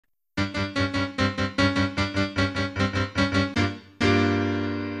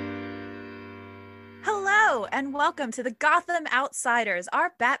Hello, and welcome to the Gotham Outsiders,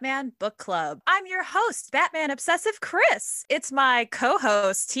 our Batman book club. I'm your host, Batman Obsessive Chris. It's my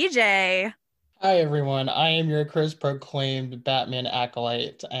co-host, TJ. Hi, everyone. I am your Chris proclaimed Batman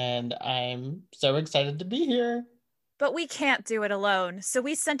acolyte, and I'm so excited to be here. But we can't do it alone, so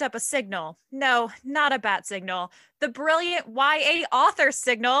we sent up a signal. No, not a bat signal. The brilliant YA author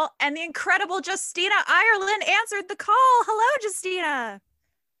signal, and the incredible Justina Ireland answered the call. Hello, Justina.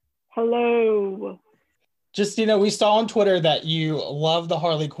 Hello. Justina, we saw on Twitter that you love the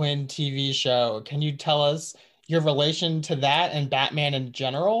Harley Quinn TV show. Can you tell us your relation to that and Batman in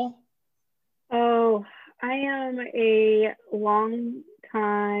general? Oh, I am a long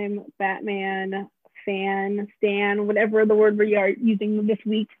time Batman fan, stan, whatever the word we are using this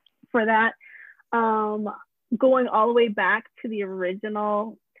week for that. Going all the way back to the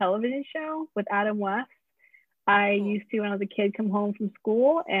original television show with Adam West. I used to, when I was a kid, come home from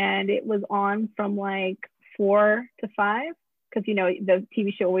school and it was on from like 4 to 5 because, you know, the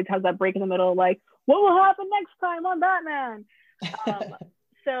TV show always has that break in the middle, like, what will happen next time on Batman?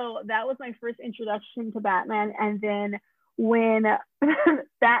 So that was my first introduction to Batman. And then when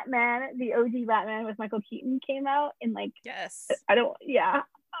Batman, the OG Batman with Michael Keaton came out in like, a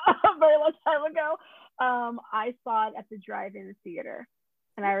very long time ago, I saw it at the drive-in theater.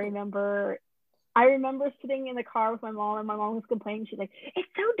 And I remember sitting in the car with my mom, and my mom was complaining. She's like, it's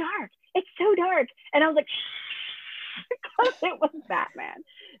so dark. And I was like, shh, because it was Batman.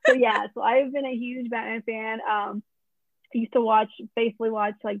 So yeah, so I've been a huge Batman fan. I used to basically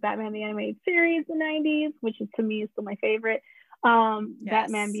watch like Batman the Animated Series in the 90s, which is, to me, is still my favorite.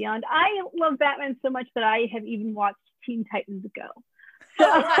 Batman Beyond. I love Batman so much that I have even watched Teen Titans Go. So,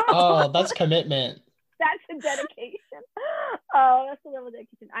 oh, that's commitment. That's a dedication. Oh, that's a level of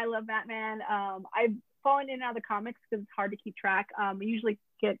dedication. I love Batman. I've fallen in and out of the comics because it's hard to keep track. We usually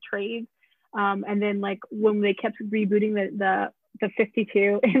get trades. And then like when they kept rebooting the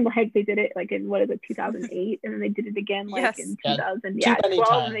 52 and like they did it like in 2008, and then they did it again like in 2012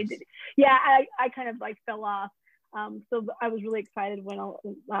 and they did I kind of like fell off. So I was really excited when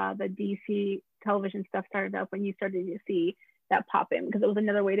the DC television stuff started up, when you started to see that pop in, because it was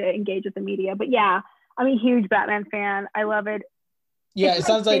another way to engage with the media. But yeah, I'm a huge Batman fan. I love it. Yeah, it's it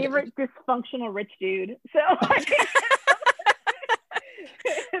sounds like favorite dysfunctional rich dude. So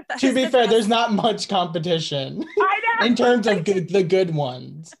to be fair, there's not much competition in terms of the good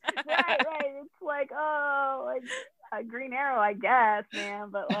ones. Right. It's like, a Green Arrow, I guess, man,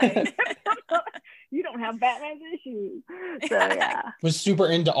 but like you don't have Batman's issues. So yeah. Was super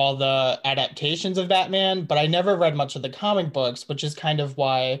into all the adaptations of Batman, but I never read much of the comic books, which is kind of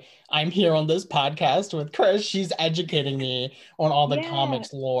why I'm here on this podcast with Chris. She's educating me on all the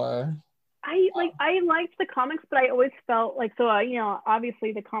comics lore. I liked the comics, but I always felt like, so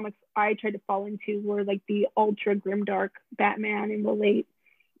obviously the comics I tried to fall into were like the ultra grimdark Batman in the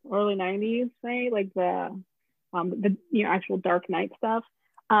early 90s, right? Like the actual Dark Knight stuff.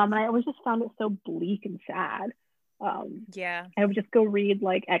 And I always just found it so bleak and sad. I would just go read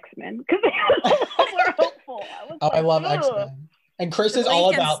like X-Men because they were hopeful. I love X-Men. And Chris is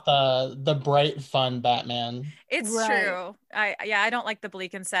all about the bright, fun Batman. It's true. I don't like the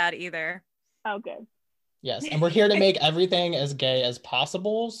bleak and sad either. Oh, good. Yes, and we're here to make everything as gay as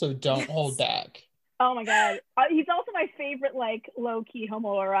possible, so don't hold back. Oh my God. He's also my favorite, like, low-key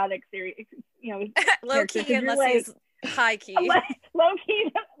homoerotic series, low-key unless he's high-key.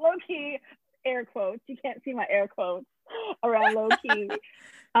 Low-key air quotes. You can't see my air quotes around low-key.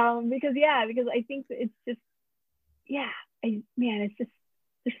 Because I think that it's just, it's just,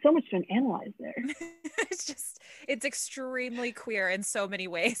 there's so much to analyze there. It's extremely queer in so many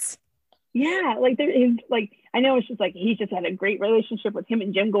ways. Yeah, like there is, like, I know it's just like he just had a great relationship with him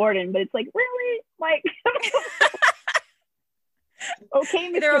and Jim Gordon, but it's like, really, like,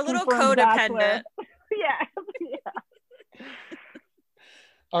 okay, they're a little codependent. Yeah.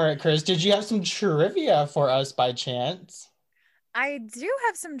 All right, Chris, did you have some trivia for us by chance? I do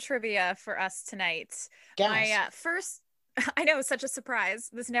have some trivia for us tonight. My first, I know, it's such a surprise.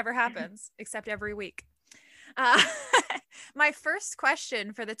 This never happens except every week. My first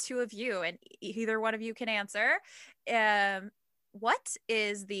question for the two of you, and either one of you can answer, what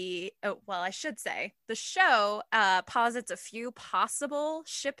is the show posits a few possible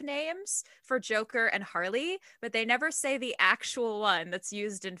ship names for Joker and Harley, but they never say the actual one that's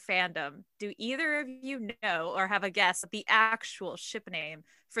used in fandom. Do either of you know or have a guess what the actual ship name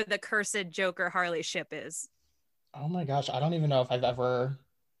for the cursed Joker Harley ship is? Oh my gosh, I don't even know if I've ever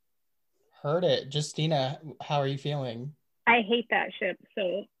heard it. Justina, how are you feeling? I hate that ship,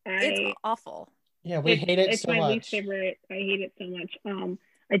 so it's awful. Yeah, we hate it so much. It's my least favorite. I hate it so much.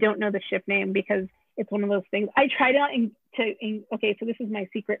 I don't know the ship name because It's one of those things. I try not okay, so this is my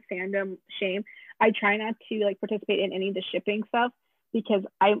secret fandom shame. I try not to like participate in any of the shipping stuff because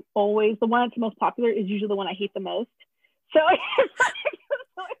I'm always the one that's most popular is usually the one I hate the most. So if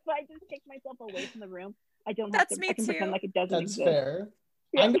I just take myself away from the room, I don't have to. I can pretend like it doesn't exist. That's fair.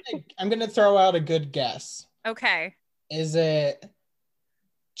 Yeah. I'm gonna throw out a good guess. Okay. Is it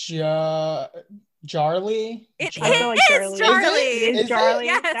Jarly? It I feel like is Jarly. It is Jarly.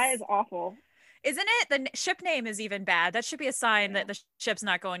 Yes. That is awful. Isn't it? The ship name is even bad. That should be a sign that the ship's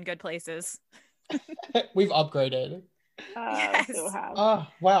not going good places. We've upgraded. Yes. So have. Oh,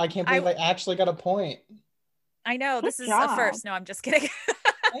 wow. I can't believe I actually got a point. I know. Good This is job. a first. No, I'm just kidding.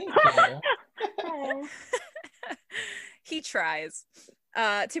 Thank you. He tries.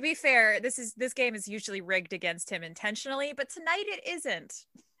 To be fair, this game is usually rigged against him intentionally, but tonight it isn't.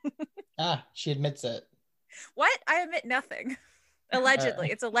 She admits it. What? I admit nothing. Allegedly.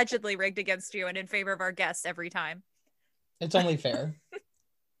 It's allegedly rigged against you and in favor of our guests every time. It's only fair.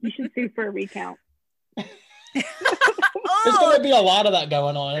 You should sue for a recount. There's going to be a lot of that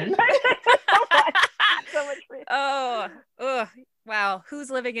going on. So much free. Oh, wow. Who's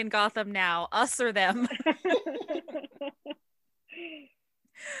living in Gotham now? Us or them?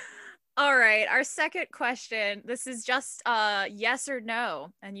 All right. Our second question. This is just yes or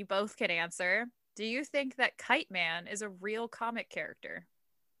no, and you both can answer. Do you think that Kite Man is a real comic character?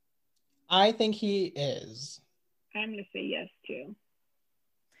 I think he is. I'm going to say yes, too.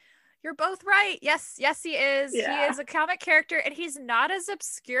 You're both right. Yes, he is. Yeah. He is a comic character, and he's not as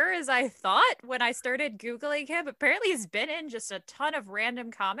obscure as I thought when I started Googling him. Apparently, he's been in just a ton of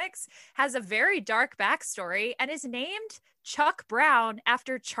random comics, has a very dark backstory, and is named Chuck Brown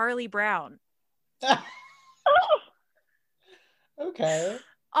after Charlie Brown. Okay.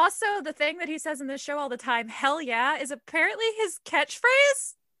 Also, the thing that he says in the show all the time, hell yeah, is apparently his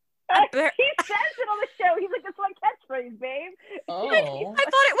catchphrase. He says it on the show. He's like, that's my catchphrase, babe. Oh. I thought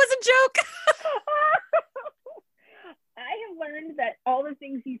it was a joke. I have learned that all the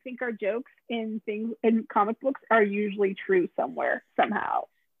things you think are jokes in comic books are usually true somewhere, somehow.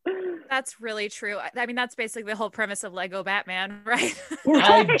 That's really true. I mean, that's basically the whole premise of Lego Batman, right?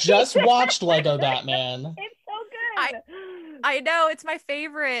 I just watched Lego Batman. It's so good. I know, it's my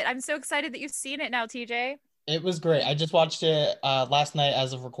favorite. I'm so excited that you've seen it now, TJ. It was great. I just watched it last night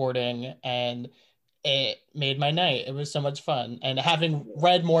as of recording, and it made my night. It was so much fun. And having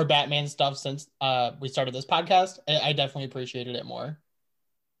read more Batman stuff since we started this podcast, I definitely appreciated it more.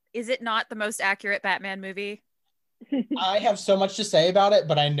 Is it not the most accurate Batman movie? I have so much to say about it,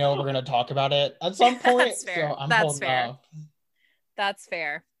 but I know we're going to talk about it at some point. That's fair. So I'm That's holding fair. off. That's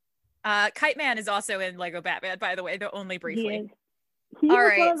fair. Kite Man is also in Lego Batman, by the way, though only briefly. He All was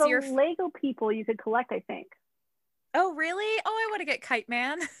right, one of the so Lego people you could collect, I think. Oh, really? Oh, I want to get Kite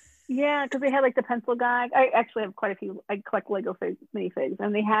Man. Yeah, because they had like the pencil guy. I actually have quite a few. I collect Lego minifigs,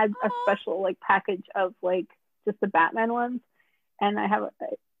 and they had a special like package of like just the Batman ones. And I don't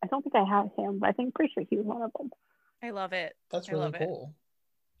think I have him, but I think pretty sure he was one of them. I love it. That's really cool.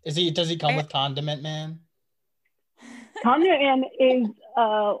 Does he come with Condiment Man? Condiment Man is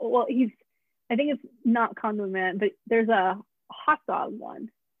well, I think it's not Condiment Man, but there's a hot dog one.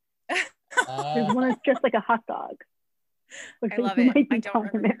 There's one that's just like a hot dog. I love it. Might be I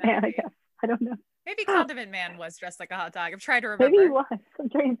don't remember that Man, I guess. I don't know. Maybe Condiment Man was dressed like a hot dog. I'm trying to remember. Maybe he was. I'm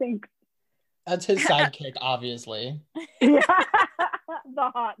trying to think. That's his sidekick, obviously. Yeah,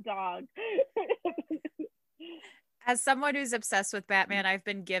 the hot dog. As someone who's obsessed with Batman, I've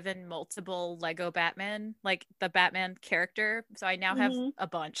been given multiple Lego Batman, like the Batman character. So I now have a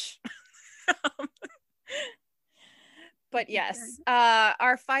bunch. But yes,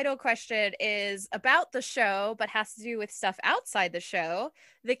 our final question is about the show, but has to do with stuff outside the show.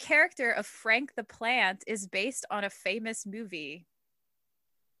 The character of Frank the Plant is based on a famous movie.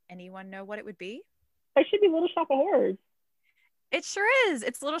 Anyone know what it would be? It should be Little Shop of Horrors. It sure is.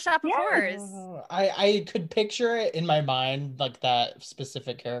 It's Little Shop of Horrors. I could picture it in my mind, like that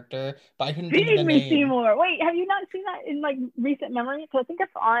specific character, but I couldn't think of the Feed me, name. Seymour. Wait, have you not seen that in like recent memory? Because I think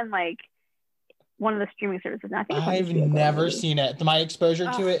it's on like one of the streaming services. I think I've never seen it. My exposure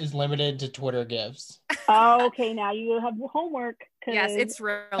to it is limited to Twitter GIFs. Oh, okay, now you have homework. Yes, it's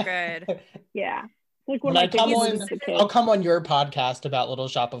real good. Yeah. Like when I'll come on your podcast about Little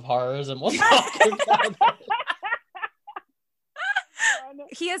Shop of Horrors and we'll talk about it.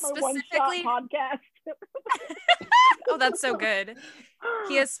 He is specifically podcast. Oh, that's so good.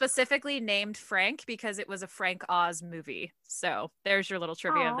 He is specifically named Frank because it was a Frank Oz movie. So there's your little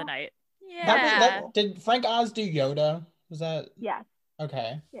trivia of the night. Yeah. Did Frank Oz do Yoda? Was that? Yes.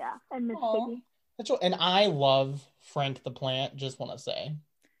 Okay. Yeah, and Miss Piggy. And I love Frank the Plant. Just want to say.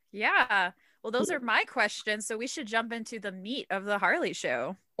 Yeah. Well, those are my questions, so we should jump into the meat of the Harley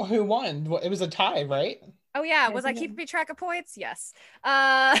show. Well, who won? Well, it was a tie, right? Oh yeah, was I keeping track of points? Yes.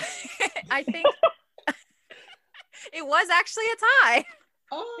 I think it was actually a tie.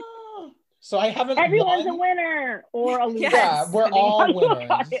 Oh, so I haven't Everyone's won. a winner or a loser. Yes. Yeah, we're all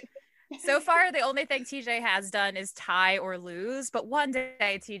winners. So far, the only thing TJ has done is tie or lose, but one day,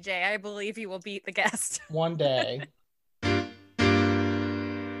 TJ, I believe you will beat the guest. One day.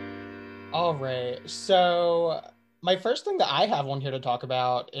 All right. So my first thing that I have on here to talk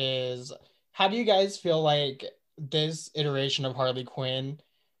about is, how do you guys feel like this iteration of Harley Quinn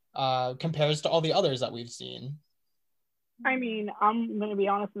compares to all the others that we've seen? I mean, I'm going to be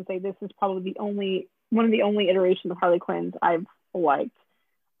honest and say this is probably one of the only iterations of Harley Quinns I've liked,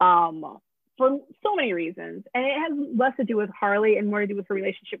 for so many reasons. And it has less to do with Harley and more to do with her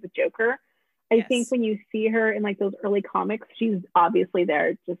relationship with Joker. I think when you see her in like those early comics, she's obviously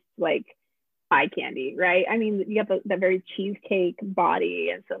there just like eye candy, right? I mean, you have that very cheesecake body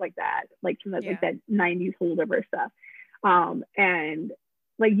and stuff like that, like from that like that 90s holdover stuff. And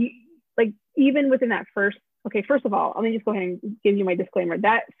like even within that first, okay, first of all, let me just go ahead and give you my disclaimer.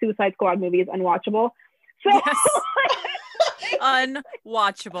 That Suicide Squad movie is unwatchable. So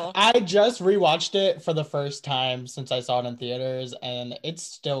unwatchable. I just rewatched it for the first time since I saw it in theaters, and it's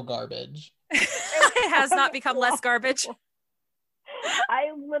still garbage. It has not become less garbage.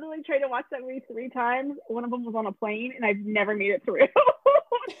 I literally tried to watch that movie 3 times. One of them was on a plane, and I've never made it through.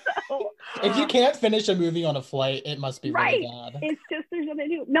 So, if you can't finish a movie on a flight, it must be really bad. It's just there's nothing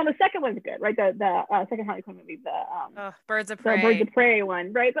to do. No, the second one's good, right? The second Harley Quinn movie, Birds of Prey. The Birds of Prey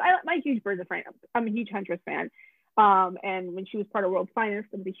one, right? But I'm a huge Birds of Prey. I'm a huge Huntress fan. And when she was part of World's Finest,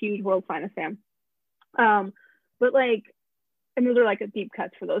 I was a huge World's Finest fan. But like, and those are like a deep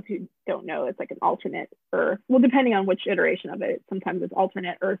cuts for those who don't know. It's like an alternate Earth. Well, depending on which iteration of it, sometimes it's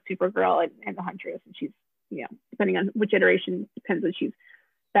alternate Earth Supergirl and the Huntress, and she's, you know, depending on which iteration, depends if she's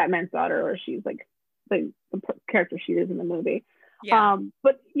Batman's daughter or she's like the character she is in the movie. Yeah.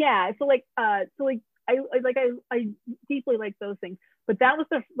 But yeah, so I deeply like those things. But that was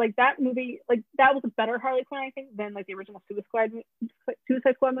that movie, like that was a better Harley Quinn, I think, than like the original Suicide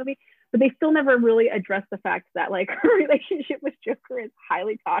Squad movie. But they still never really addressed the fact that like her relationship with Joker is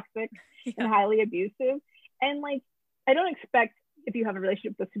highly toxic and highly abusive. And like, I don't expect if you have a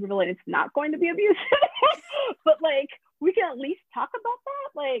relationship with a supervillain, it's not going to be abusive. But like, we can at least talk about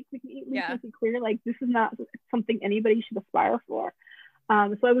that. Like, we can at least make it clear, like, this is not something anybody should aspire for.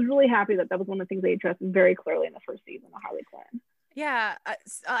 So I was really happy that was one of the things they addressed very clearly in the first season of Harley Quinn. Yeah,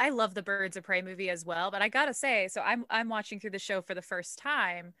 I love the Birds of Prey movie as well, but I gotta say, so I'm watching through the show for the first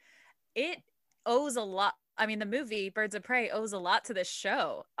time. It owes a lot. I mean, the movie Birds of Prey owes a lot to this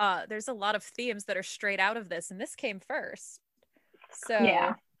show. There's a lot of themes that are straight out of this, and this came first. So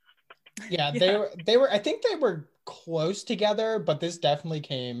yeah, they were. I think they were close together, but this definitely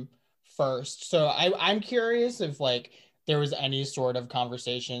came first. So I'm curious if like there was any sort of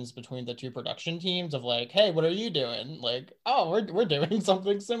conversations between the two production teams of like, hey, what are you doing? Like, oh, we're doing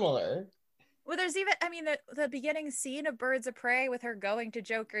something similar. Well, there's even, I mean, the beginning scene of Birds of Prey with her going to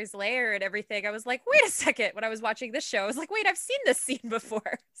Joker's lair and everything. I was like, wait a second. When I was watching this show, I was like, wait, I've seen this scene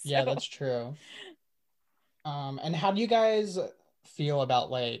before. So. Yeah, that's true. And how do you guys feel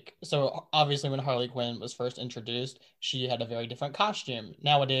about like, so obviously when Harley Quinn was first introduced, she had a very different costume.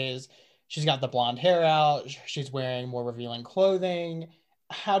 Nowadays, she's got the blonde hair out. She's wearing more revealing clothing.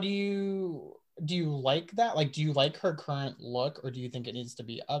 How do you like that? Like, do you like her current look, or do you think it needs to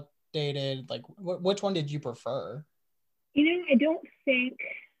be updated? Like, which one did you prefer? You know, I don't think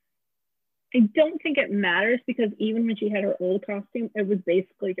it matters, because even when she had her old costume, it was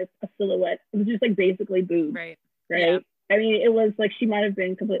basically just a silhouette. It was just like basically boobs, right? Yeah. I mean, it was like she might as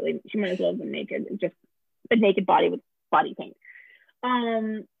well have been naked, just a naked body with body paint.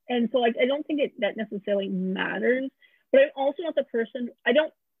 And so like I don't think that necessarily matters, but I'm also not the person. I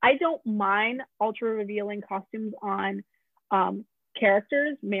don't mind ultra revealing costumes on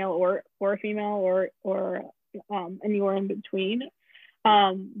characters, male or female or anywhere in between.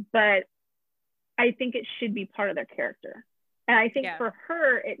 But I think it should be part of their character. And I think for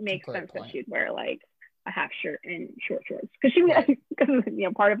her it makes sense that she'd wear like a half shirt and short shorts, because because you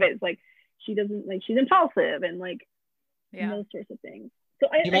know, part of it is like she doesn't, like, she's impulsive and like those sorts of things. So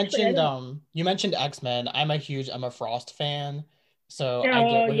you mentioned X-Men. I'm a huge Emma Frost fan, so I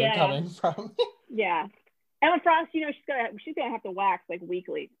get where you're coming from. Yeah, Emma Frost, you know, she's gonna have to wax like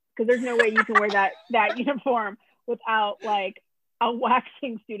weekly, because there's no way you can wear that uniform without like a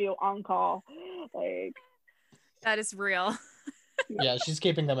waxing studio on call. Like, that is real. Yeah, she's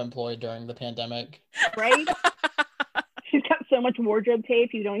keeping them employed during the pandemic. Right? She's got so much wardrobe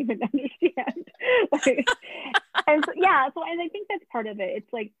tape you don't even understand. Like, and so, yeah, so and I think that's part of it.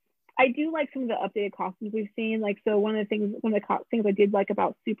 It's like I do like some of the updated costumes we've seen. Like, so one of the things I did like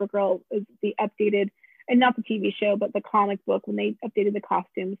about Supergirl is the updated, and not the TV show, but the comic book, when they updated the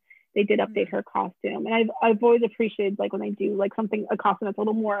costumes, they did update her costume. And I've always appreciated like when they do like a costume that's a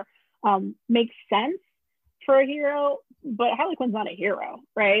little more makes sense for a hero. But Harley Quinn's not a hero,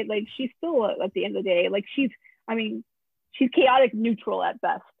 right? Like, she's still at the end of the day, like she's chaotic neutral at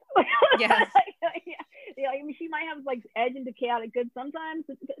best. Yeah. Yeah, I mean, she might have like edge into chaotic good sometimes,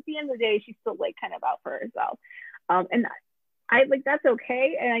 but at the end of the day, she's still like kind of out for herself. And I like, that's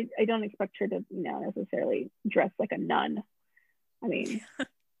okay. And I don't expect her to, necessarily dress like a nun. I mean,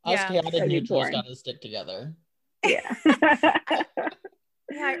 us chaotic neutrals got to stick together. Yeah.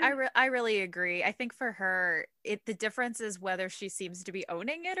 Yeah, I really agree. I think for her, the difference is whether she seems to be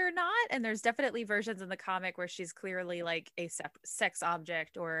owning it or not. And there's definitely versions in the comic where she's clearly like a sex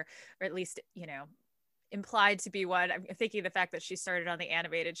object, or at least, implied to be one. I'm thinking the fact that she started on the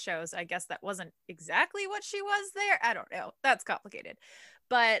animated shows, I guess that wasn't exactly what she was there. I don't know. That's complicated.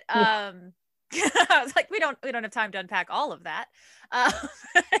 But I was like, we don't have time to unpack all of that.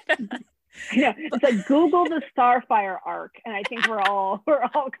 Yeah, it's like Google the Starfire arc, and I think we're all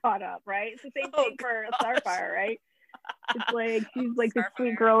caught up, right? It's the same thing for Starfire, right? It's like she's like this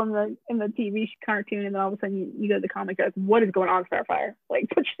sweet girl in the TV cartoon, and then all of a sudden you go to the comic, like, what is going on, Starfire? Like,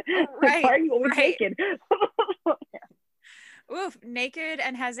 why are you always naked? Oof, naked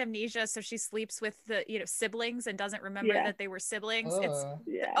and has amnesia, so she sleeps with the siblings and doesn't remember that they were siblings.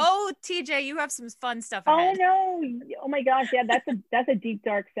 TJ, you have some fun stuff ahead. Oh no! Oh my gosh, yeah, that's a deep,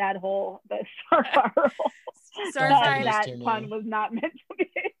 dark, sad hole. The Starfire hole. Starfire. That pun was not meant to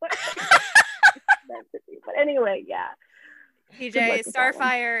be. But anyway, yeah. TJ,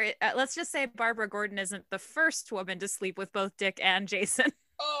 Starfire. Let's just say Barbara Gordon isn't the first woman to sleep with both Dick and Jason.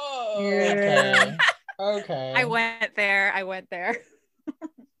 Oh, okay. Okay. I went there.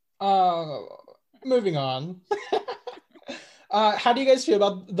 Moving on. How do you guys feel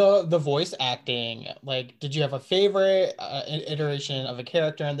about the voice acting? Like, did you have a favorite iteration of a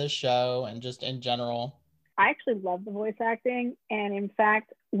character in this show, and just in general? I actually love the voice acting, and in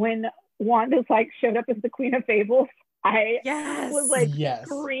fact, when Wanda's like showed up as the Queen of Fables, I was like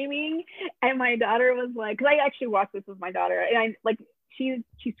screaming, and my daughter was like, because I actually watched this with my daughter, and I like. She's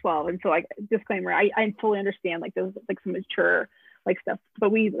 12, and so like, disclaimer, I fully understand like there's like some mature like stuff,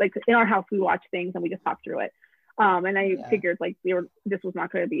 but we like in our house we watch things and we just talk through it, and I figured like this was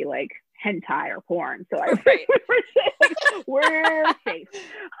not going to be like hentai or porn, so I we're safe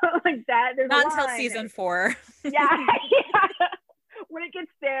like that. There's not until season 4. Yeah. When it gets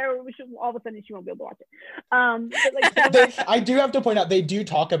there, we should all of a sudden she won't be able to watch it. But like, I do have to point out, they do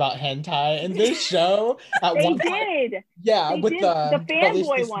talk about hentai in this show. They did. Yeah, they with did. the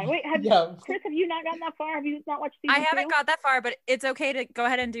fanboy one. Wait, Chris, have you not gotten that far? Have you not watched season 2? I haven't got that far, but it's okay to go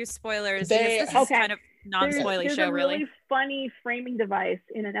ahead and do spoilers. This is kind of non-spoily show, there's a really funny framing device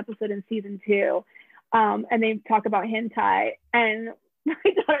in an episode in season 2, and they talk about hentai, and my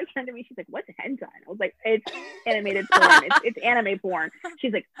daughter turned to me, she's like, what's hentai? I was like, it's animated porn. It's anime porn.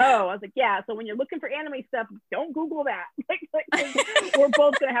 She's like, oh. I was like, yeah, so when you're looking for anime stuff, don't Google that. Like we're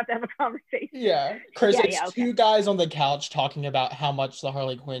both gonna have to have a conversation. Yeah, Chris, it's two guys on the couch talking about how much the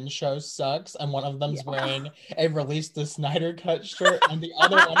Harley Quinn show sucks, and one of them's wearing a Release the Snyder Cut shirt, and the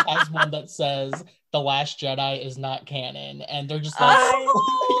other one has one that says The Last Jedi is not canon, and they're just like,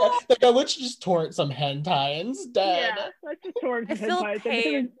 let's just torrent some hentai instead. Yeah, let's just torrent some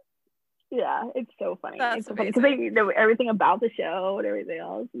hentai. Yeah, it's so funny. That's it's so funny because they know everything about the show and everything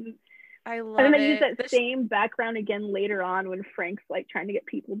else. I love it. And then they use that same background again later on when Frank's like trying to get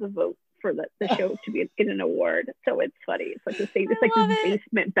people to vote for the show to get an award. So it's funny. It's like the same. It's like this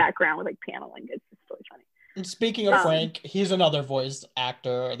basement background with like paneling. It's just really funny. And speaking of Frank, he's another voice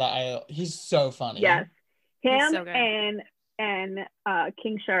actor that he's so funny. Yes, him and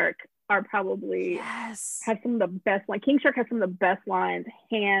King Shark are probably have some of the best. Like King Shark has some of the best lines,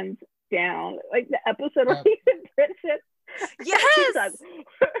 hands down. Like the episode where he's in prison. Yes. Like,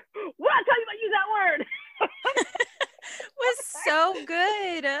 what? I tell you about use that word. Was so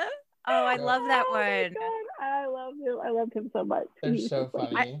good. Oh, I love that one. I love him. I loved him so much. They're so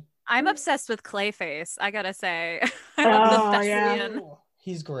funny. I'm obsessed with Clayface, I gotta say. I love the thespian.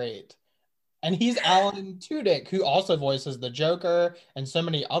 He's great. And he's Alan Tudyk, who also voices the Joker and so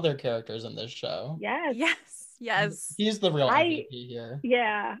many other characters in this show. Yes. He's the real MVP here.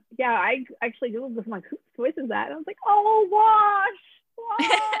 Yeah. I actually Googled this. I'm like, whose voice is that? And I was like, oh, Wash!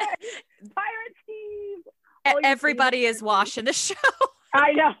 Pirate Steve! Everybody is Wash in the show.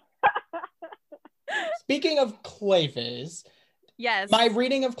 I know. Speaking of Clayface, Yes. My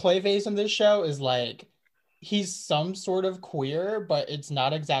reading of Clayface in this show is like he's some sort of queer, but it's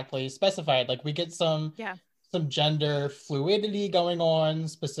not exactly specified. Like we get some gender fluidity going on,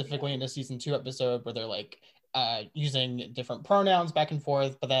 specifically in a season 2 episode where they're like using different pronouns back and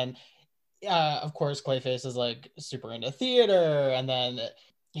forth. But then of course Clayface is like super into theater, and then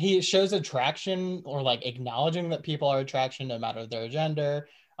he shows attraction or like acknowledging that people are attraction no matter their gender.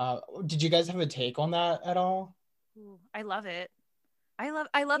 Did you guys have a take on that at all? Ooh, I love it. I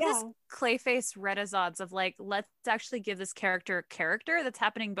love this Clayface renaissance of like, let's actually give this character a character that's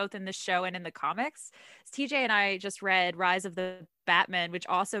happening both in the show and in the comics. TJ and I just read Rise of the Batman, which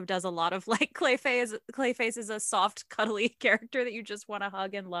also does a lot of like Clayface. Clayface is a soft, cuddly character that you just want to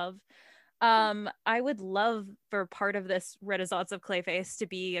hug and love. I would love for part of this renaissance of Clayface to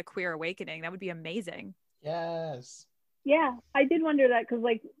be a queer awakening. That would be amazing. Yes. Yeah, I did wonder that because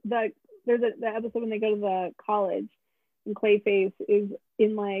like there's the episode when they go to the college and Clayface is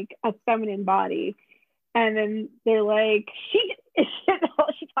in like a feminine body, and then they're like she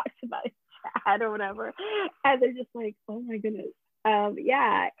talks about his dad or whatever, and they're just like, oh my goodness.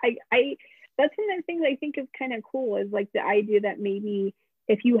 Yeah, I that's one of the things I think is kind of cool is like the idea that maybe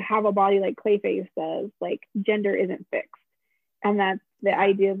if you have a body like Clayface does, like gender isn't fixed, and that's the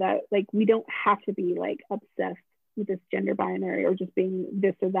idea that like we don't have to be like obsessed with this gender binary or just being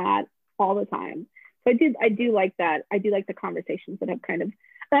this or that all the time. So I do like that. I do like the conversations that have kind of,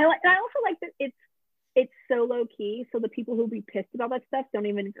 and I also like that it's so low key. So the people who'll be pissed about that stuff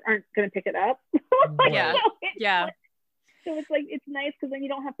aren't going to pick it up. Like, yeah. So it's like, it's nice because then you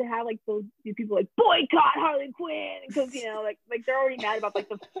don't have to have like those people like boycott Harley Quinn because, you know, like they're already mad about like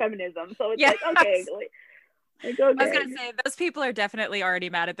the feminism. So it's like, okay. Like, okay. I was gonna say those people are definitely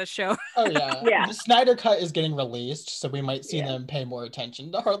already mad at the show. Oh yeah. Yeah. The Snyder Cut is getting released, so we might see them pay more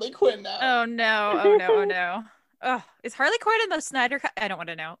attention to Harley Quinn now. Oh no. Oh, is Harley Quinn in the Snyder Cut? I don't want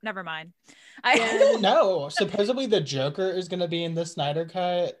to know. Never mind. I don't know. Supposedly the Joker is gonna be in the Snyder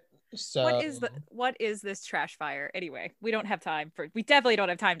Cut. So what is this trash fire? Anyway, we definitely don't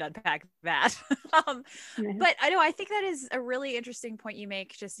have time to unpack that. But I think that is a really interesting point you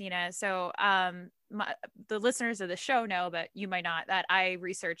make, Justina. So the listeners of the show know, but you might not, that I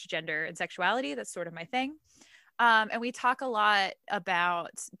research gender and sexuality. That's sort of my thing. And we talk a lot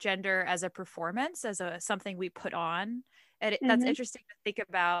about gender as a performance, as something we put on. And that's interesting to think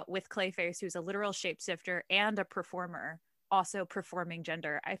about with Clayface, who's a literal shapeshifter and a performer, also performing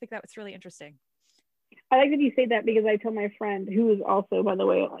gender. I think that was really interesting. I like that you say that because I tell my friend, who is also, by the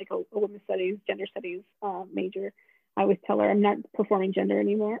way, like a women's studies, gender studies major, I always tell her I'm not performing gender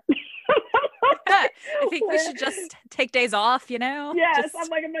anymore. I think we should just take days off, you know? Yes, I'm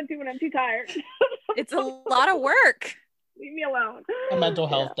like, I'm not doing it. I'm too tired. It's a lot of work. Leave me alone. A mental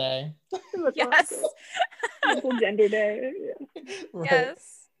health day. Yes. Mental gender day. Yeah. Right.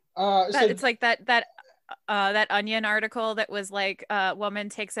 Yes. So it's like that Onion article that was like a woman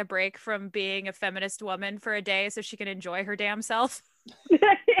takes a break from being a feminist woman for a day so she can enjoy her damn self.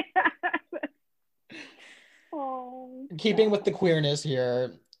 Keeping with the queerness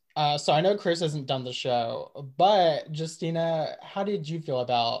here, so I know Chris hasn't done the show, but Justina, how did you feel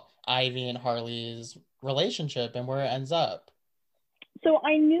about Ivy and Harley's relationship and where it ends up? So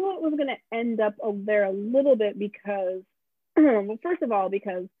I knew it was going to end up there a little bit because, well, first of all,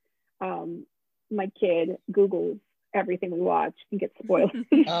 because my kid Googles everything we watch and gets spoiled.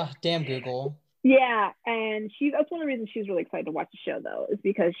 Damn Google. Yeah, and that's one of the reasons she was really excited to watch the show, though, is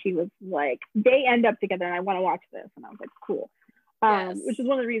because she was like, they end up together and I want to watch this. And I was like, cool. Which is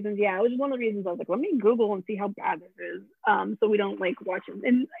one of the reasons, I was like, let me Google and see how bad this is. So we don't like watch it.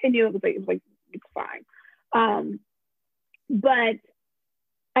 And I knew it was like it's fine. But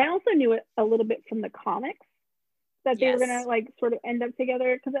I also knew it a little bit from the comics that they were gonna like sort of end up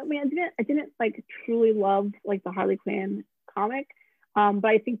together. Because I mean, I didn't like truly love like the Harley Quinn comic. But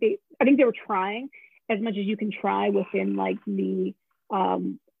I think they were trying as much as you can try within like the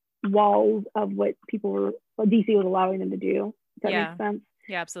walls of what DC was allowing them to do. Does that make sense?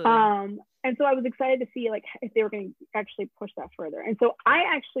 Yeah, absolutely. And so I was excited to see like if they were going to actually push that further. And so I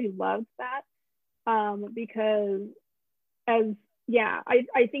actually loved that because I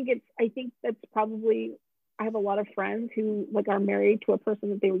think that's probably, I have a lot of friends who like are married to a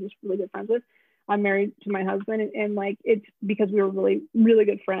person that they were just really good friends with. I'm married to my husband and like it's because we were really, really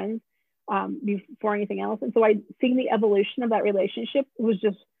good friends before anything else. And so seeing the evolution of that relationship was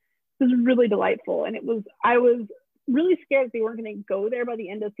really delightful. And I was really scared that they weren't going to go there by the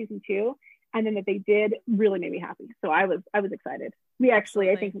end of season 2. And then that they did really made me happy. So I was excited. We actually,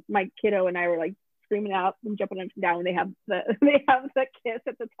 I think my kiddo and I were like screaming out and jumping up and down when they have the kiss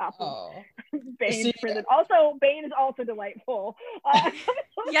at the top of Bane's prison. Also, Bane is also delightful.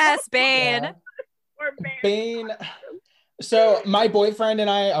 Yes, Bane. Yeah. Bane. So my boyfriend and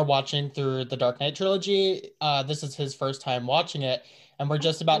I are watching through the Dark Knight trilogy. This is his first time watching it, and we're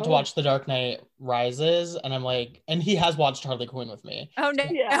just about to watch The Dark Knight Rises, and I'm like, and he has watched Harley Quinn with me. Oh no,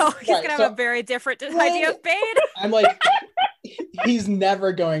 Yeah. no, he's gonna have a very different idea of Bane. I'm like, he's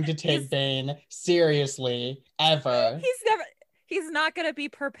never going to take Bane seriously ever. He's not gonna be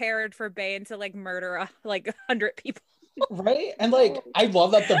prepared for Bane to like murder like 100 people. Right? And like, I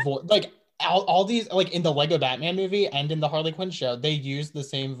love that the voice, like all these, like in the Lego Batman movie and in the Harley Quinn show, they use the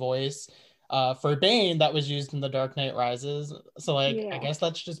same voice for Bane that was used in the Dark Knight Rises. So like, I guess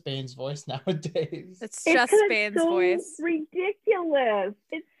that's just Bane's voice nowadays. It's just Bane's voice. Ridiculous.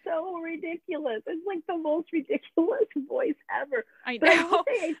 It's so ridiculous. It's like the most ridiculous voice ever. I know. But I will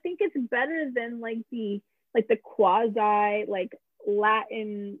say, I think it's better than like the quasi like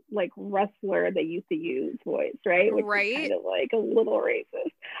Latin like wrestler they used to use voice, right? Which is kind of like a little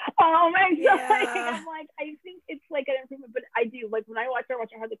racist. And so I'm like, I think it's like an improvement, but I do like when I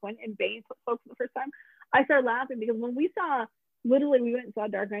watching Harley Quinn and Bane folks for the first time, I started laughing because when we went and saw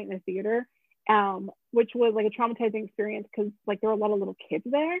Dark Knight in the theater, which was like a traumatizing experience because like there were a lot of little kids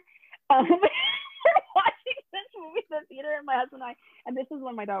there. Watching this movie in the theater, and my husband and I, and this is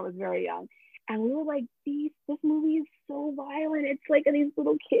when my daughter was very young. And we were like, this movie is so violent. It's like these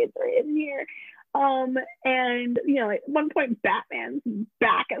little kids are in here. And you know, at one point Batman's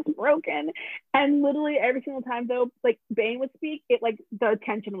back is broken. And literally every single time though, like Bane would speak, it like the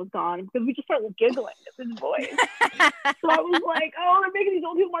tension was gone because we just started giggling at his voice. So I was like, oh, they're making these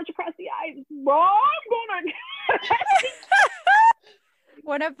old people march across the ice.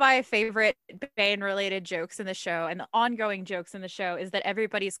 One of my favorite Bane-related jokes in the show, and the ongoing jokes in the show, is that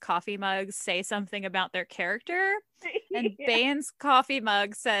everybody's coffee mugs say something about their character. And Bane's coffee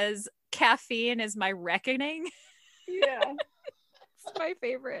mug says, "Caffeine is my reckoning." Yeah. It's my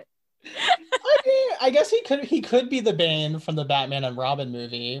favorite. I mean, I guess he could be the Bane from the Batman and Robin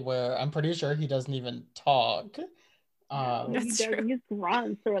movie, where I'm pretty sure he doesn't even talk. That's true. He just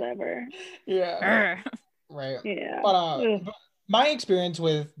grunts or whatever. Yeah. Right. Yeah. But my experience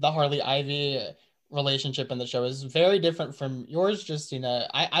with the Harley Ivy relationship in the show is very different from yours, Justina.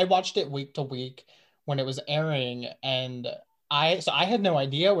 I watched it week to week when it was airing, and I had no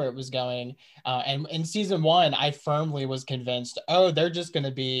idea where it was going. And in season 1, I firmly was convinced, oh, they're just going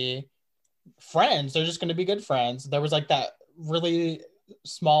to be friends. They're just going to be good friends. There was like that really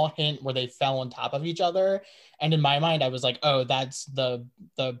small hint where they fell on top of each other, and in my mind I was like, oh, that's the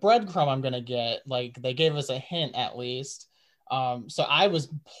breadcrumb I'm going to get. Like they gave us a hint at least. So I was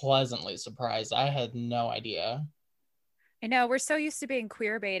pleasantly surprised. I had no idea. I know, we're so used to being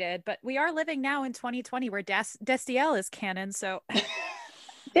queer baited, but we are living now in 2020 where Destiel is canon, so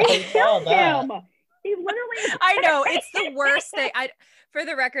they killed him. He literally I know, it's the worst thing. For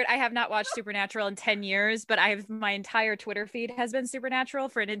the record, I have not watched Supernatural in 10 years, but my entire Twitter feed has been Supernatural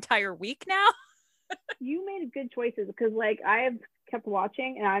for an entire week now. You made good choices because like I have kept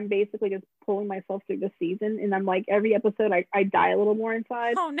watching and I'm basically just pulling myself through the season, and I'm like every episode I die a little more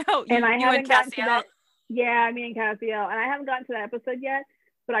inside. Oh no. And I haven't gotten to that. Yeah, me and Cassiel, and I haven't gotten to that episode yet,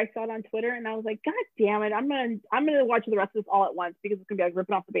 but I saw it on Twitter and I was like, God damn it, I'm gonna watch the rest of this all at once because it's gonna be like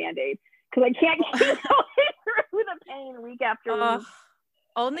ripping off the Band-Aid because I can't keep going through the pain week after week.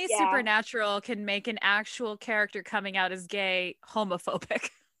 Only Supernatural can make an actual character coming out as gay homophobic.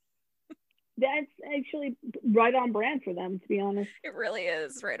 That's actually right on brand for them, to be honest. It really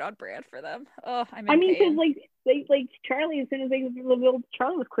is right on brand for them. Oh, because like Charlie, as soon as they revealed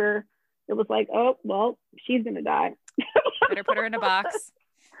Charlie was queer, it was like, oh well, she's gonna die. Better put her in a box.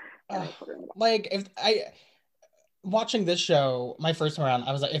 Like if watching this show my first time around,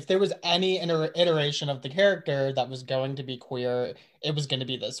 I was like, if there was any iteration of the character that was going to be queer, it was going to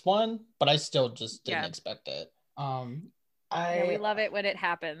be this one, but I still just didn't expect it. We love it when it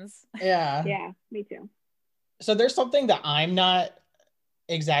happens. Yeah. Yeah, me too. So there's something that I'm not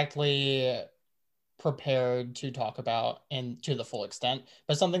exactly prepared to talk about to the full extent,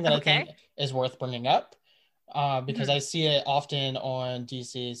 but something that I think is worth bringing up. Because I see it often on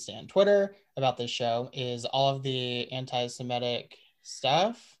DC Stan Twitter about this show, is all of the anti-Semitic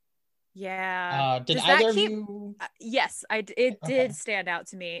stuff. Yeah. Did either of you? Yes, it did stand out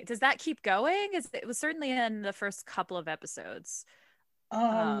to me. Does that keep going? It was certainly in the first couple of episodes.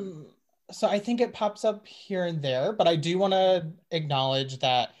 So I think it pops up here and there, but I do want to acknowledge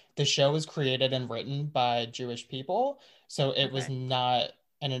that the show was created and written by Jewish people, so it was not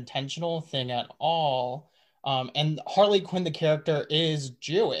an intentional thing at all. And Harley Quinn, the character, is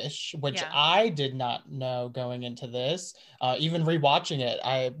Jewish, which I did not know going into this. Even rewatching it,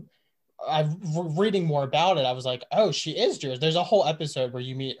 reading more about it, I was like, oh, she is Jewish. There's a whole episode where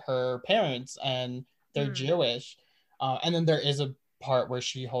you meet her parents and they're Jewish. And then there is a part where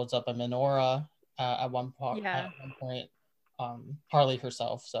she holds up a menorah at one point, Harley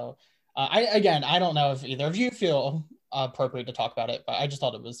herself. So I don't know if either of you feel appropriate to talk about it, but I just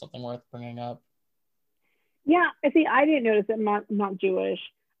thought it was something worth bringing up. Yeah, see, I didn't notice that I'm not Jewish.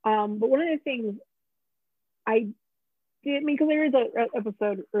 But one of the things I did, because there was an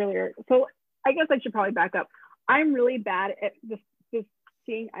episode earlier, so I guess I should probably back up. I'm really bad at just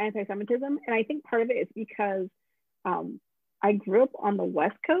seeing anti-Semitism, and I think part of it is because I grew up on the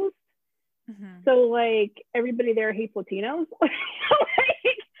West Coast, so like everybody there hates Latinos.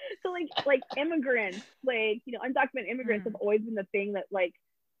 so immigrants, like, you know, undocumented immigrants have always been the thing that, like,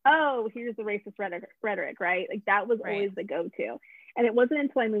 oh, here's the racist rhetoric, right? Like that was always the go-to. And it wasn't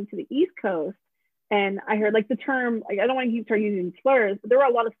until I moved to the East Coast and I heard, like, the term, like, I don't want to start using slurs, but there were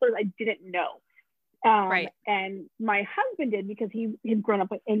a lot of slurs I didn't know. And my husband did, because he had grown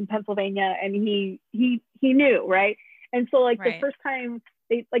up in Pennsylvania and he knew, right? And so, like, the first time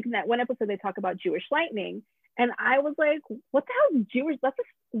they, like, in that one episode, they talk about Jewish lightning, and I was like, what the hell is Jewish? What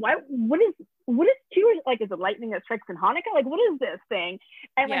is Jewish? Like, is it lightning that strikes in Hanukkah? Like, what is this thing?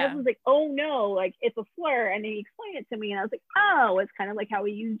 And my husband's like, oh no, like, it's a slur. And he explained it to me, and I was like, oh, it's kind of like how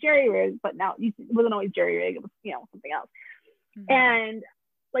we use jerry rig, but now it wasn't always jerry rig, it was, you know, something else. And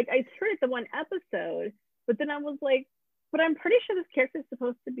like, I heard the one episode, but then I was like, but I'm pretty sure this character is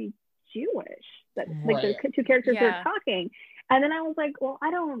supposed to be Jewish. That like the two characters are talking. And then I was like, well,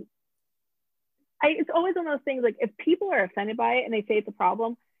 it's always one of those things, like, if people are offended by it and they say it's a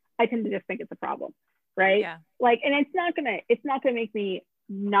problem, I tend to just think it's a problem, right? Like, and it's not gonna make me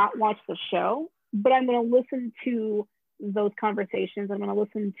not watch the show, but I'm gonna listen to those conversations, I'm gonna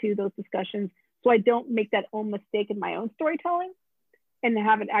listen to those discussions, so I don't make that own mistake in my own storytelling and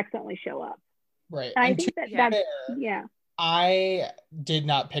have it accidentally show up. Right. And I think that's I did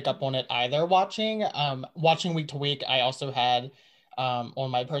not pick up on it either watching week to week. I also had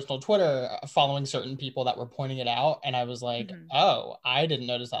on my personal Twitter following certain people that were pointing it out, and I was like, oh, I didn't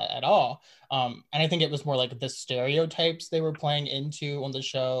notice that at all. And I think it was more like the stereotypes they were playing into on the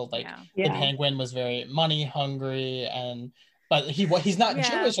show, like the Penguin was very money hungry, but he's not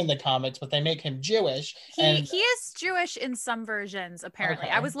Jewish in the comics, but they make him Jewish. He is Jewish in some versions, apparently.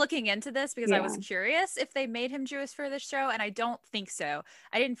 I was looking into this because I was curious if they made him Jewish for this show, and I don't think so.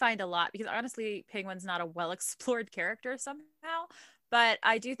 I didn't find a lot, because honestly, Penguin's not a well-explored character somehow, but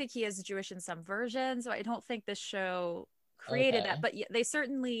I do think he is Jewish in some versions, so I don't think this show created that. But they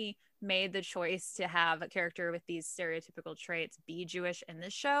certainly made the choice to have a character with these stereotypical traits be Jewish in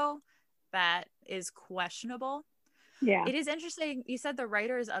this show. That is questionable. Yeah, it is interesting. You said the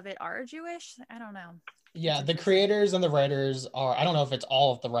writers of it are Jewish. I don't know. Yeah, the creators and the writers are, I don't know if it's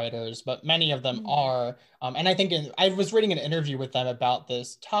all of the writers, but many of them are. And I think I was reading an interview with them about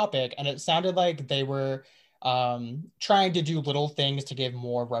this topic, and it sounded like they were trying to do little things to give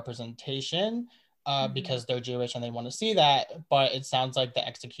more representation because they're Jewish and they want to see that. But it sounds like the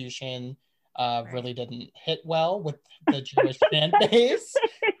execution really didn't hit well with the Jewish fan base.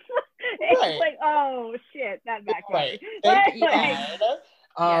 It's like, oh shit, that backfired.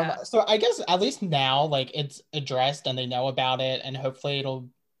 So I guess at least now, like, it's addressed and they know about it, and hopefully it'll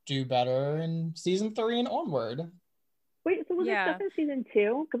do better in season 3 and onward. Wait, so was there stuff in season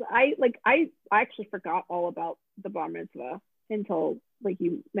 2? Because I actually forgot all about the bar mitzvah until, like,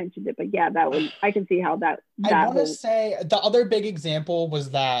 you mentioned it. But yeah, I can see how that I want to say the other big example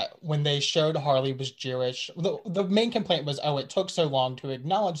was that when they showed Harley was Jewish, the main complaint was, oh, it took so long to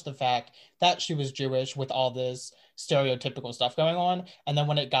acknowledge the fact that she was Jewish with all this stereotypical stuff going on. And then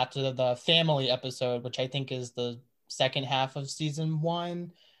when it got to the family episode, which I think is the second half of season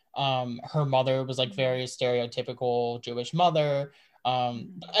 1, her mother was like very stereotypical Jewish mother.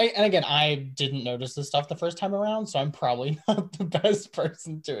 And again, I didn't notice this stuff the first time around, so I'm probably not the best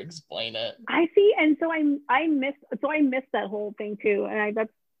person to explain it. I see, and so I missed that whole thing too, and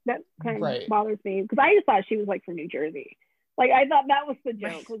that kind of bothers me, because I just thought she was, like, from New Jersey. Like, I thought that was the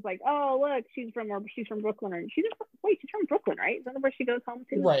joke. It was like, oh, look, she's from Brooklyn, or she's from Brooklyn, right? Is that where she goes home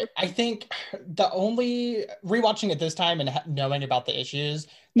to? Right. I think the only rewatching it this time and knowing about the issues,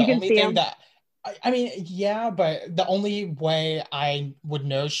 the only thing that I mean, yeah, but the only way I would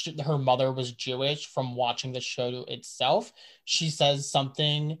know her mother was Jewish from watching the show itself, she says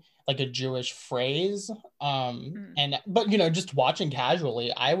something like a Jewish phrase. But, you know, just watching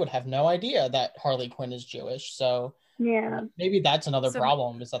casually, I would have no idea that Harley Quinn is Jewish. So Yeah. Maybe that's another So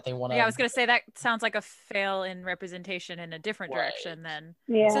problem, is that they want to. yeah, I was gonna say that sounds like a fail in representation in a different Right. direction then.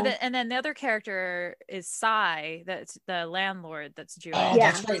 Yeah. So and then the other character is Sai, that's the landlord that's Jewish. Oh,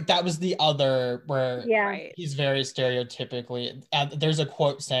 Yeah. that's right. That was the other where Yeah. Right. he's very stereotypically. There's a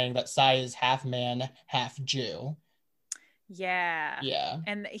quote saying that Sai is half man, half Jew. Yeah. Yeah.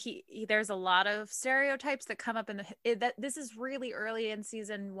 And he there's a lot of stereotypes that come up in that this is really early in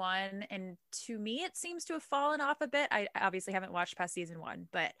season 1, and to me it seems to have fallen off a bit. I obviously haven't watched past season 1,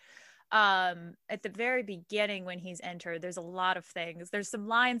 but at the very beginning when he's entered, there's a lot of things. There's some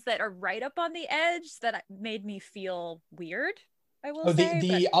lines that are right up on the edge that made me feel weird, I will say.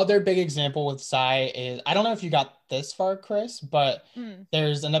 The other big example with Sai is, I don't know if you got this far, Chris, but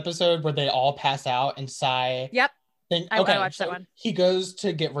there's an episode where they all pass out and Sai. Yep. I watched that one. He goes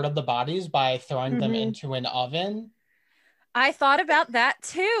to get rid of the bodies by throwing them into an oven. I thought about that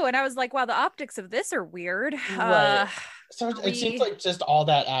too, and I was like, wow, the optics of this are weird. Right. So it seems like just all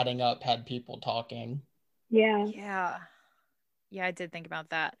that adding up had people talking. Yeah. Yeah, I did think about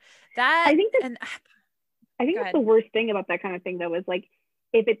that. I think that's the worst thing about that kind of thing, though, is like,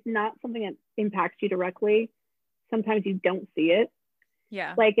 if it's not something that impacts you directly, sometimes you don't see it.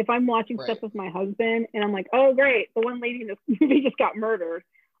 Yeah. Like if I'm watching stuff with my husband and I'm like, oh great, the one lady in this movie just got murdered.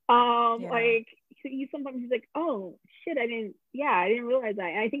 Like sometimes he's like, oh shit, I didn't realize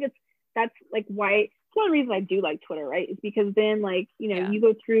that. And I think that's like why it's one of the reasons I do like Twitter, right? Is because then like, you know, you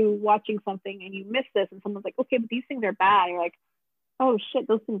go through watching something and you miss this and someone's like, okay, but these things are bad. And you're like, oh shit,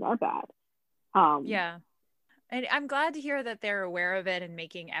 those things are bad. Yeah. And I'm glad to hear that they're aware of it and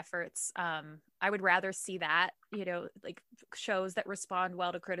making efforts. I would rather see that, you know, like shows that respond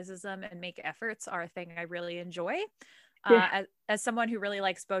well to criticism and make efforts are a thing I really enjoy. As someone who really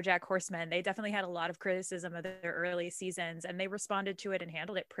likes BoJack Horseman, they definitely had a lot of criticism of their early seasons and they responded to it and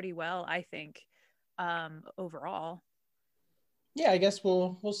handled it pretty well, I think, overall. Yeah, I guess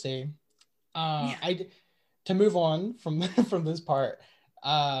we'll see. To move on from from this part,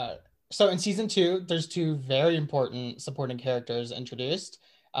 so in season 2, there's 2 very important supporting characters introduced.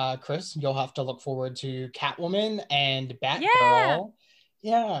 Chris, you'll have to look forward to Catwoman and Batgirl.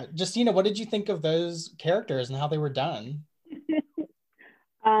 Yeah. Justina, what did you think of those characters and how they were done?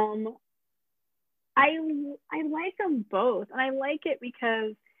 I like them both. And I like it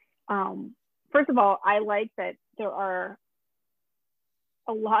because, first of all, I like that there are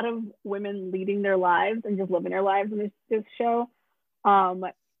a lot of women leading their lives and just living their lives in this show.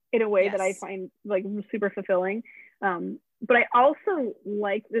 In a way that I find like super fulfilling. But I also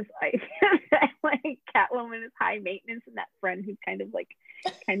like this idea that like Catwoman is high maintenance and that friend who's kind of like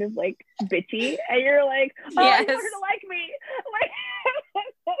bitchy, and you're like, oh, I want her to like me.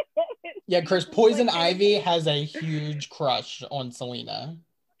 Yeah, Chris, Poison Ivy has a huge crush on Selena.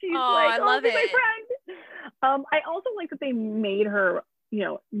 She's like, I love it. My friend. I also like that they made her, you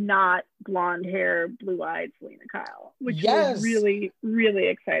know, not blonde hair, blue-eyed Selena Kyle, which was really, really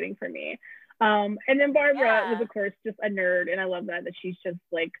exciting for me. And then Barbara was, of course, just a nerd, and I love that she's just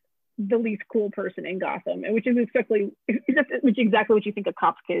like the least cool person in Gotham, and which is exactly what you think a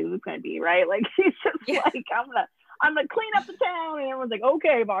cop's kid is going to be, right? Like she's just like, I'm gonna clean up the town, and everyone's like,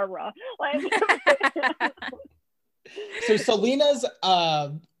 okay, Barbara. Like, so Selena's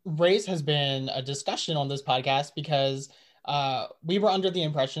race has been a discussion on this podcast because we were under the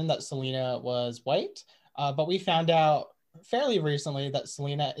impression that Selena was white, but we found out fairly recently that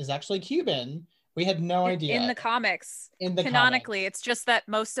Selena is actually Cuban. We had no idea. In the comics. Canonically, it's just that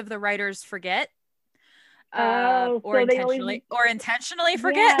most of the writers forget. Or intentionally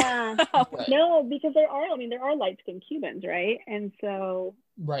forget. Yeah. Right. No, because there are light-skinned Cubans, right? And so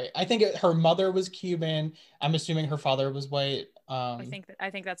I think her mother was Cuban. I'm assuming her father was white. I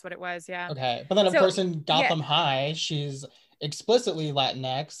think that's what it was. Yeah. Okay, but then of course in Gotham High, she's explicitly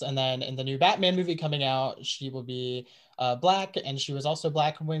Latinx, and then in the new Batman movie coming out, she will be Black, and she was also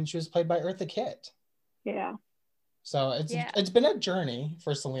Black when she was played by Eartha Kitt. Yeah. So it's been a journey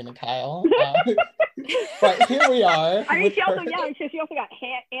for Selena Kyle, but here we are. I mean, she also got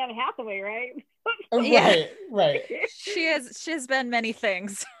Anne Hathaway, right? Right. She has been many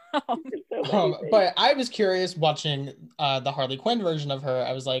things. But I was curious watching the Harley Quinn version of her.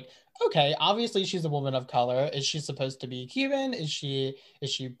 I was like, okay, obviously she's a woman of color. Is she supposed to be Cuban? Is she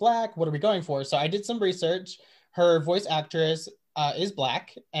Black? What are we going for? So I did some research. Her voice actress is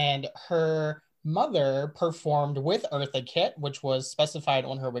Black, and her mother performed with Eartha Kitt, which was specified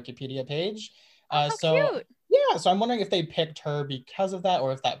on her Wikipedia page. Cute. Yeah, so I'm wondering if they picked her because of that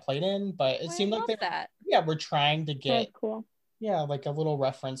or if that played in, but it seemed like we're trying to get cool. Yeah, like a little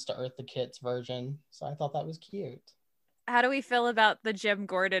reference to Eartha Kitt's version. So I thought that was cute. How do we feel about the Jim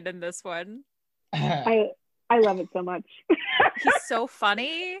Gordon in this one? I I love it so much. He's so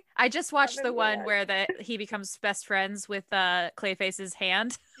funny. I just watched the one where he becomes best friends with Clayface's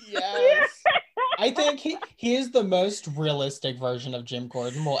hand. Yes. I think he is the most realistic version of Jim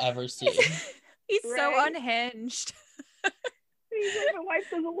Gordon we'll ever see. He's so unhinged. He's like, my wife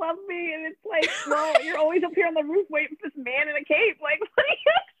doesn't love me, and it's like, well, you're always up here on the roof waiting for this man in a cape. Like, what are you?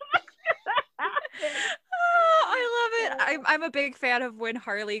 Oh, I love it. I'm a big fan of when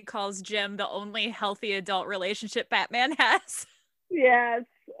Harley calls Jim the only healthy adult relationship Batman has. Yes.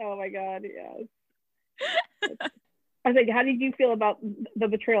 Oh my God. Yes. I was like, how did you feel about the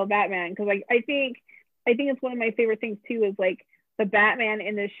betrayal of Batman? Because like, I think it's one of my favorite things too. Is like the Batman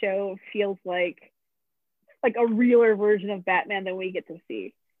in this show feels like a realer version of Batman than we get to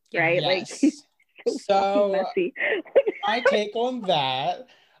see, right? Yes. Like, so messy. my take on that.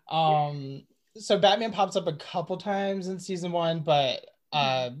 So Batman pops up a couple times in season 1, but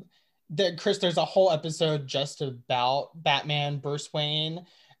Chris, there's a whole episode just about Batman Bruce Wayne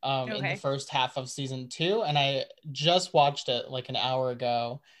in the first half of season 2, and I just watched it like an hour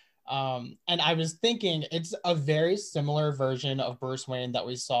ago. And I was thinking it's a very similar version of Bruce Wayne that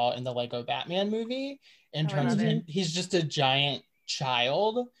we saw in the Lego Batman movie in terms of he's just a giant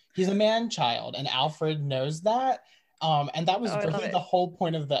child. He's a man-child, and Alfred knows that. And that was really the whole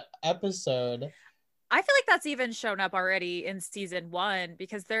point of the episode. I feel like that's even shown up already in season 1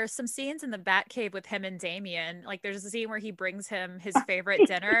 because there are some scenes in the Batcave with him and Damian. Like there's a scene where he brings him his favorite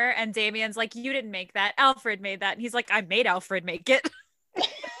dinner and Damian's like, you didn't make that. Alfred made that. And he's like, I made Alfred make it.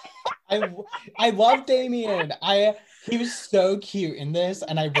 I love Damian. He was so cute in this,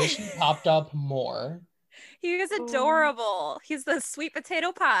 and I wish he popped up more. He was adorable. He's the sweet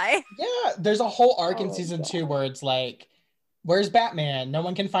potato pie. Yeah, there's a whole arc in season 2 where it's like, where's Batman? No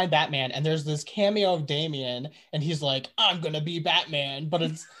one can find Batman. And there's this cameo of Damian, and he's like, I'm gonna be Batman. But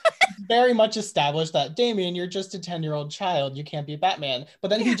it's very much established that, Damian, you're just a 10-year-old child. You can't be Batman. But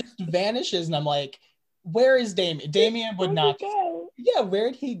then he just vanishes, and I'm like, where is Damian? Damian would not. Yeah,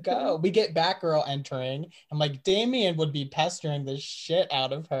 where'd he go? We get Batgirl entering. I'm like, Damian would be pestering the shit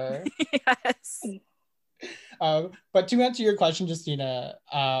out of her. Yes. But to answer your question, Justina,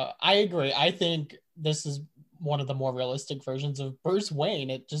 I agree. I think this is one of the more realistic versions of Bruce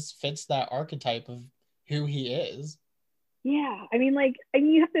Wayne. It just fits that archetype of who he is. Yeah, I mean,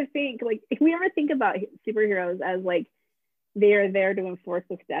 you have to think, like, if we ever think about superheroes as like they're there to enforce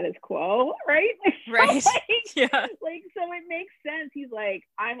the status quo, right? Right. Yeah. Like, so it makes sense. He's like,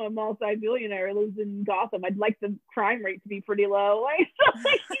 I'm a multi-billionaire who lives in Gotham. I'd like the crime rate to be pretty low. Like, so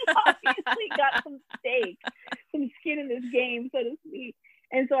he's obviously got some stake, some skin in this game, so to speak.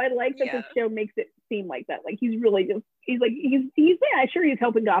 And so I like that this show makes it seem like that. Like he's really just, he's sure he's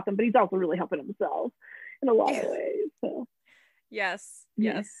helping Gotham, but he's also really helping himself in a lot of ways. So yes.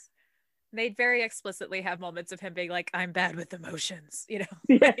 They'd very explicitly have moments of him being like, I'm bad with emotions, you know?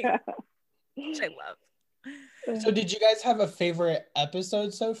 Which I love. So did you guys have a favorite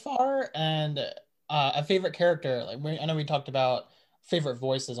episode so far? And a favorite character? Like I know we talked about favorite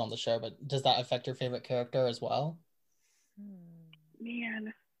voices on the show, but does that affect your favorite character as well?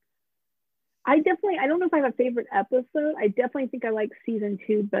 Man, I don't know if I have a favorite episode. I definitely think I like season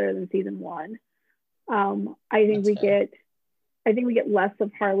 2 better than season 1. I think we get less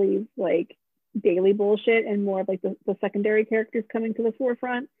of Harley's like daily bullshit and more of like the secondary characters coming to the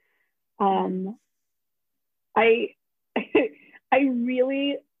forefront. I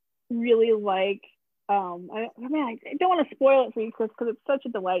really like I don't want to spoil it for you, Chris, because it's such a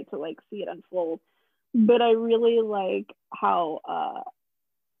delight to like see it unfold. But I really like how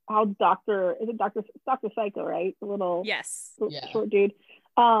Dr. Psycho, right? The little short dude.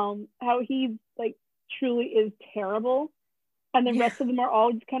 How he like truly is terrible, and the rest of them are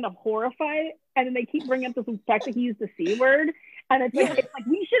all just kind of horrified, and then they keep bringing up the fact that he used the C word, and it's like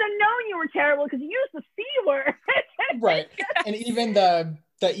we should have known you were terrible because you used the C word. Right. And even the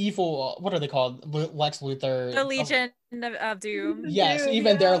evil, what are they called? Lex Luthor. The Legion of Doom. Yes,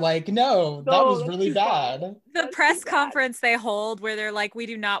 even they're like, no, that was really bad. The press conference they hold where they're like, we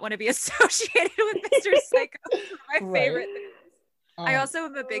do not want to be associated with Mr. Psycho. My favorite thing. I also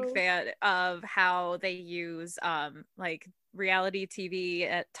am a big fan of how they use like reality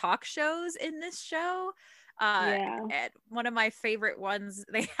TV talk shows in this show. And one of my favorite ones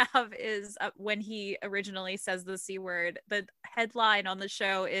they have is when he originally says the C word. The headline on the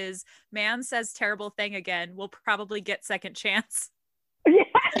show is "Man says terrible thing again. We'll probably get second chance."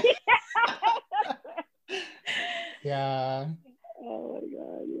 Yeah. Oh my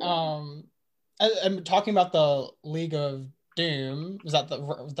god. I'm talking about the League of Doom. Is that the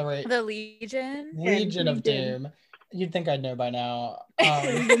right? The Legion. Legion of Doom. You'd think I'd know by now.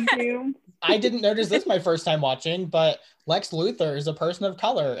 I didn't notice this my first time watching, but Lex Luthor is a person of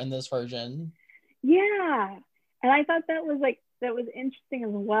color in this version. Yeah. And I thought that was interesting as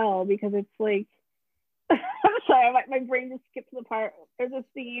well, because it's like, I'm sorry, my brain just skipped to the part. There's a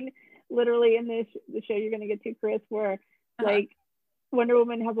scene literally in the show you're going to get to, Chris, where like Wonder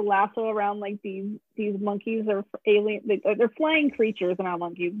Woman has a lasso around like these monkeys or alien. They're flying creatures, and not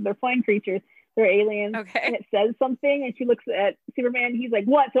monkeys. They're flying creatures. They're aliens. Okay. And it says something, and she looks at Superman. He's like,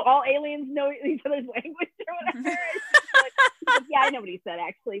 "What? So all aliens know each other's language or whatever?" She's like, yeah, I know what he said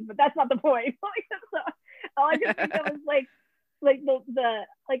actually, but that's not the point. So, all I could think of was like the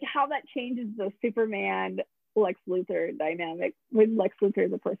how that changes the Superman Lex Luthor dynamic when Lex Luthor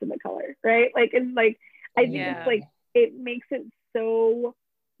is a person of color, right? Like, and like I think it's like it makes it so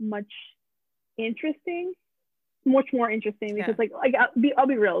much much more interesting, because I'll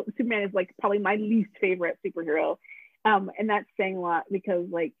be real, Superman is like probably my least favorite superhero, and that's saying a lot, because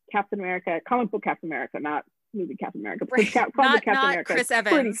like Captain America, comic book Captain America, not movie Captain America, right. Not America, Chris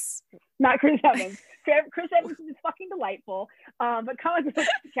Evans. Not Chris Evans. Chris Evans is fucking delightful, but comic book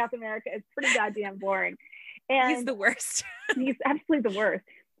Captain America is pretty goddamn boring, and he's the worst. He's absolutely the worst.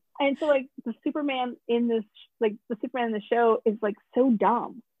 And so like the Superman in the show is like so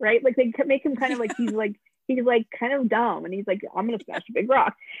dumb, right? Like they make him kind of like he's like kind of dumb, and he's like, I'm gonna smash a big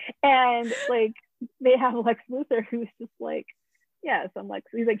rock, and like they have Lex Luthor who's just like, yes, I'm like,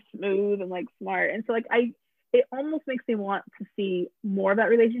 he's like smooth and like smart, and so like it almost makes me want to see more of that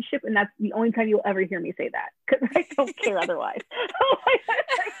relationship, and that's the only time you'll ever hear me say that, because I don't care otherwise.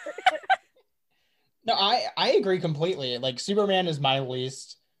 No, I agree completely. Like Superman is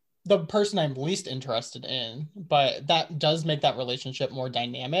the person I'm least interested in, but that does make that relationship more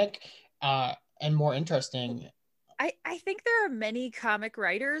dynamic and more interesting. I think there are many comic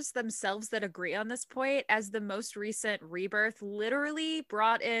writers themselves that agree on this point, as the most recent Rebirth literally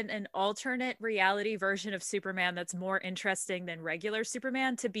brought in an alternate reality version of Superman that's more interesting than regular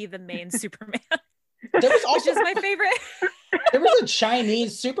Superman to be the main Superman. There was also, which is my favorite. There was a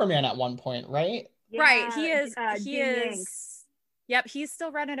Chinese Superman at one point, right? Yeah, right. He is. Damian. Yep, he's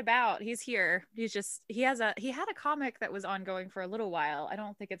still running about. He's here. He had a comic that was ongoing for a little while. I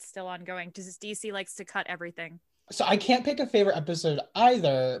don't think it's still ongoing because DC likes to cut everything. So I can't pick a favorite episode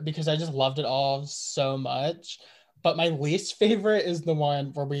either, because I just loved it all so much. But my least favorite is the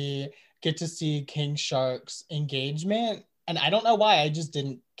one where we get to see King Shark's engagement. And I don't know why, I just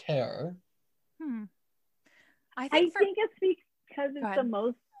didn't care. I think it's because it's the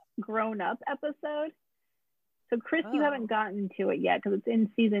most grown up episode. So Chris, you haven't gotten to it yet, because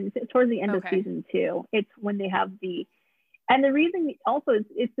it's towards the end of season 2. It's when they have and the reason also is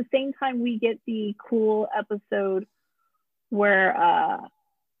it's the same time we get the cool episode where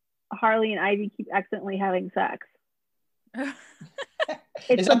Harley and Ivy keep accidentally having sex.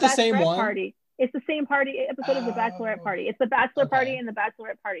 Is that the same one? Party. It's the same episode of the Bachelorette party. It's the Bachelor party and the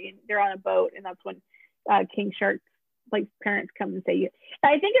Bachelorette party, and they're on a boat, and that's when King Shark's like parents come and say,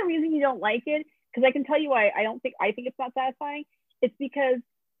 and I think the reason you don't like it, because I can tell you why I think it's not satisfying. It's because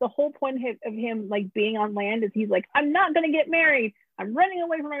the whole point of him like being on land is he's like, I'm not gonna get married. I'm running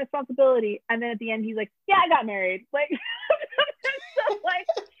away from my responsibility. And then at the end, he's like, yeah, I got married. Like, so like,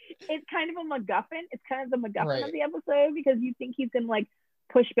 it's kind of a MacGuffin. It's kind of the MacGuffin of the episode, because you think he's gonna like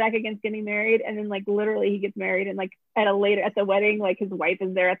push back against getting married, and then like literally he gets married, and like at the wedding, like his wife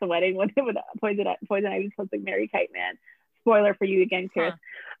is there at the wedding when Poison Ivy's supposed to marry Kite Man. Spoiler for you again, Chris.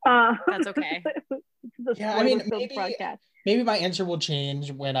 That's okay. Yeah, I mean, maybe my answer will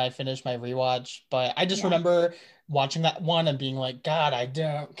change when I finish my rewatch, but I just remember watching that one and being like, God, I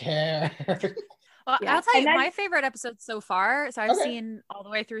don't care. Well, I'll tell you, my favorite episode so far, so I've seen all the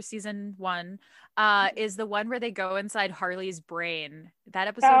way through season 1, is the one where they go inside Harley's brain. That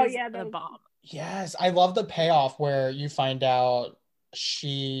episode is the bomb. Yes, I love the payoff where you find out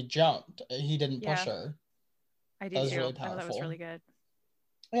she jumped. He didn't push her. I do too. Really powerful. That was really good.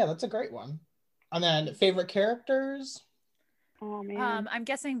 Yeah, that's a great one. And then favorite characters? Oh man. I'm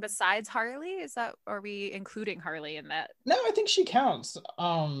guessing besides Harley, are we including Harley in that? No, I think she counts.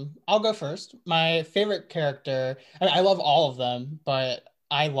 I'll go first. My favorite character, I love all of them, but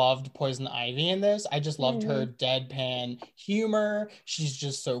I loved Poison Ivy in this. I just loved her deadpan humor. She's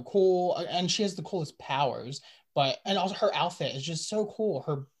just so cool, and she has the coolest powers. And also her outfit is just so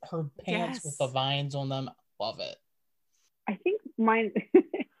cool. Her pants with the vines on them, love it. I think mine,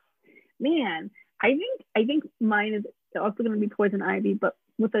 man. I think mine is also going to be Poison Ivy, but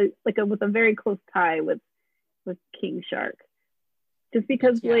with a very close tie with King Shark, just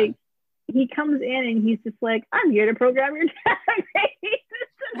because like he comes in and he's just like, I'm here to program your database.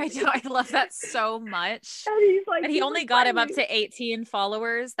 I love that so much. And he's like, and he only got him up to 18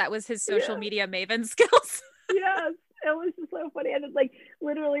 followers. That was his social media maven skills. Yes, it was just so funny. And it's like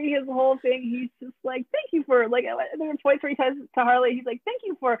literally his whole thing, he's just like, thank you for, like, there were points where he says to Harley, he's like, thank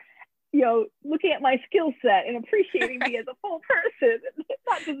you for, you know, looking at my skill set and appreciating me as a full person,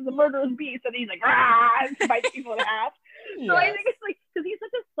 not just as a murderous beast. And he's like, rah, and bites people in half. So I think it's like, because he's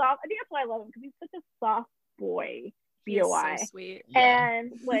such a soft, I think that's why I love him, because he's such a soft boy. BOI. So sweet.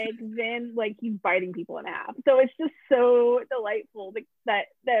 And like then like he's biting people in half. So it's just so delightful that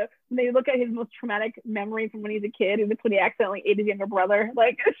when they look at his most traumatic memory from when he's a kid, and it's when he accidentally ate his younger brother.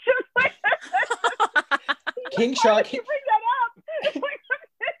 Like it's just like King Shark. You bring that up. I love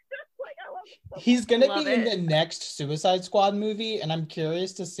it so He's gonna be in the next Suicide Squad movie, and I'm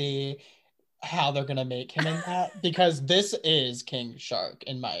curious to see how they're gonna make him in that, because this is King Shark,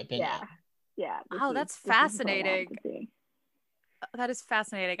 in my opinion. Yeah. Oh, that's fascinating. That is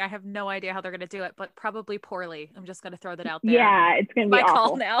fascinating. I have no idea how they're going to do it, but probably poorly. I'm just going to throw that out there. Yeah, it's going to be my awful.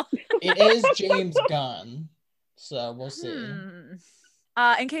 call now. It is James Gunn, so we'll see.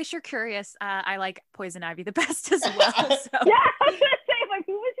 In case you're curious, I like Poison Ivy the best as well. So. Yeah, I was going to say, like,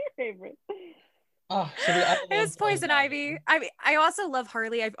 who was your favorite? Oh, so it's Poison Ivy. I also love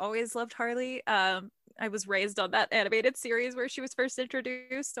Harley. I've always loved Harley. I was raised on that animated series where she was first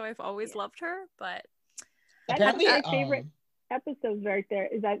introduced, so I've always loved her. But apparently, our favorite episodes right there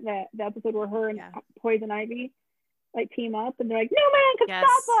is that the episode where her and Poison Ivy like team up, and they're like, "No man can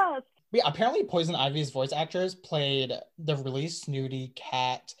stop us." Yeah, apparently Poison Ivy's voice actress played the really snooty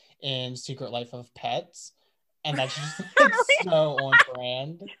cat in Secret Life of Pets, and that's just so on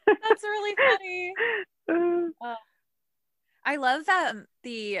brand. That's really funny. I love that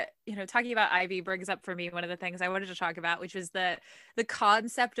talking about Ivy brings up for me one of the things I wanted to talk about, which was the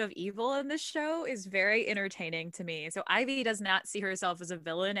concept of evil in this show is very entertaining to me. So Ivy does not see herself as a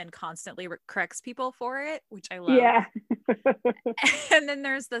villain and constantly corrects people for it, which I love. Yeah. And then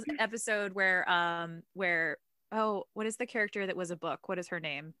there's this episode where what is the character that was a book? What is her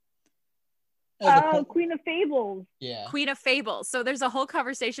name? Queen of Fables. Yeah. Queen of Fables. So there's a whole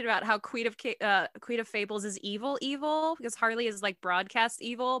conversation about how Queen of Fables is evil because Harley is like broadcast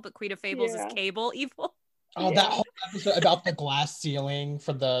evil, but Queen of Fables is cable evil. Oh, that whole episode about the glass ceiling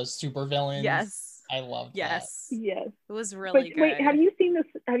for the supervillains. Yes. I love that. Yes. It was really good. Wait, have you seen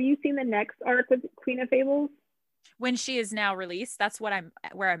the next arc with Queen of Fables? When she is now released, that's where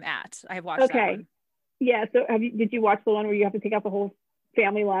I'm at. I have watched that one. Yeah, so did you watch the one where you have to take out the whole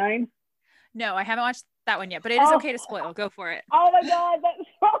family line? No, I haven't watched that one yet, but it is okay to spoil. Go for it. Oh my god, that's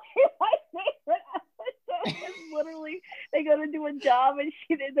probably my favorite episode. It's literally, they go to do a job, and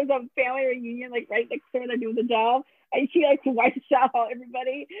there's a family reunion like right next to where they're doing the job, and she like wipes out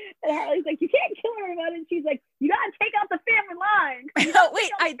everybody, and Harley's like, you can't kill everybody, and she's like, you gotta take out the family line. Oh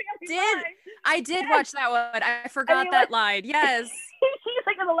wait, I did watch that one. I forgot that line. Yes. She's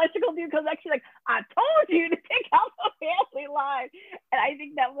like an electrical dude comes actually like, I told you to take out the family line. And I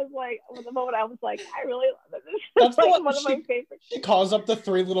think that was like the moment I was like, I really love it. That's like one of my favorites. She calls up the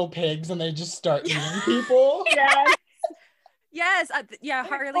three little pigs and they just start eating people. Yes.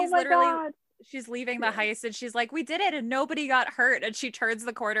 Harley's literally she's leaving the heist and she's like, we did it and nobody got hurt, and she turns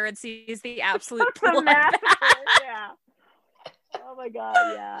the corner and sees the absolute bloodbath. Oh my god,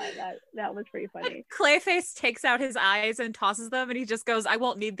 yeah, that was pretty funny. Clayface takes out his eyes and tosses them, and he just goes, I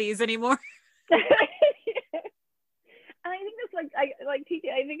won't need these anymore. And I think that's like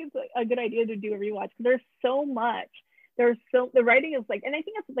TJ, I think it's like a good idea to do a rewatch. There's so much. The writing is like, and I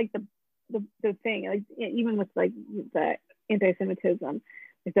think that's like the thing, like even with like the anti-Semitism,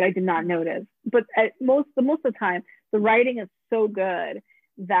 like, that I did not notice. But most of the time, the writing is so good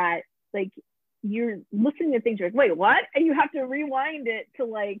that like you're listening to things, you're like, wait, what? And you have to rewind it to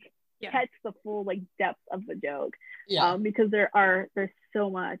like catch the full like depth of the joke. Because there's so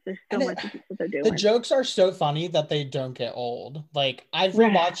much that they're doing. The jokes are so funny that they don't get old. Like I've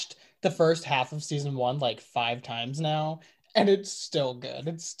rewatched the first half of season 1 like 5 times now, and it's still good.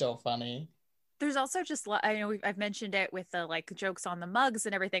 It's still funny. There's also just, I know I've mentioned it with the like jokes on the mugs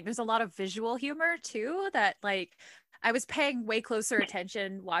and everything. There's a lot of visual humor too that like I was paying way closer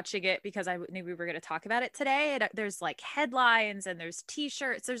attention watching it because I knew we were going to talk about it today. And there's like headlines and there's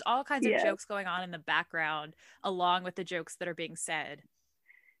t-shirts. There's all kinds of jokes going on in the background along with the jokes that are being said.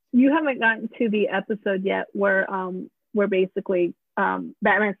 You haven't gotten to the episode yet where basically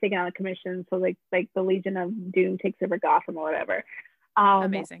Batman's taken out a commission. So like the Legion of Doom takes over Gotham or whatever.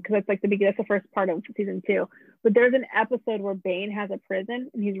 Amazing. Because it's like that's the first part of season 2. But there's an episode where Bane has a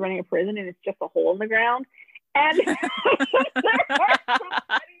prison and he's running a prison and it's just a hole in the ground. And there's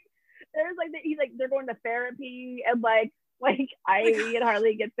like he's like they're going to therapy and like like Ivy and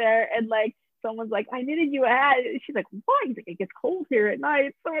Harley get there and like someone's like, I knitted you a hat. And she's like, why? He's like, it gets cold here at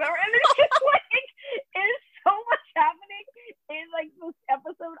night or whatever. And it's just like, it's so much happening in like this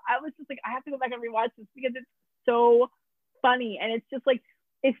episode. I was just like, I have to go back and rewatch this because it's so funny. And it's like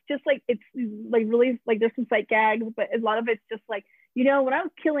really like there's some sight gags, but a lot of it's just like, you know, when I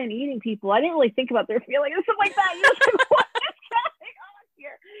was killing and eating people, I didn't really think about their feelings and stuff like that. You're like, what is going on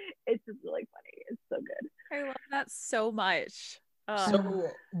here? It's just really funny. It's so good. I love that so much. So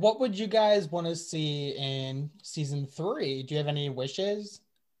what would you guys want to see in season 3? Do you have any wishes?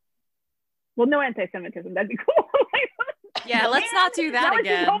 Well, no anti-Semitism. That'd be cool. Yeah, let's not do that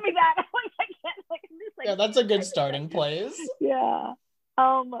again. Told me that. I can't, like, I'm just, like, yeah, that's a good starting place. Yeah.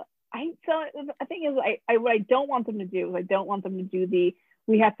 The thing is, what I don't want them to do is I don't want them to do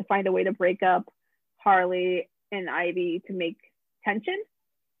we have to find a way to break up Harley and Ivy to make tension.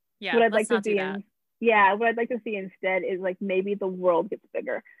 Yeah, what I'd like let's to not do see that. what I'd like to see instead is like maybe the world gets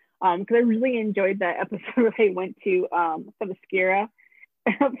bigger. Because I really enjoyed that episode where they went to Themyscira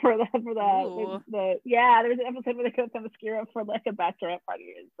for the there was an episode where they go to Themyscira for like a bachelorette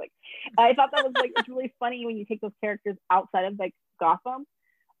party. It's like I thought that was like it's really funny when you take those characters outside of like Gotham.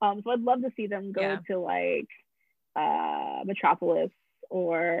 So I'd love to see them go to like Metropolis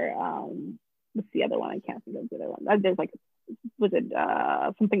or what's the other one? I can't think of the other one. There's like was it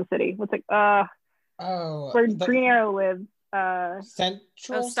something city? What's like where Green Arrow lives?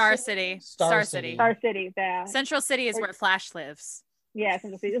 Central Star City. Star City. Yeah. Central City is where Flash lives. Yeah,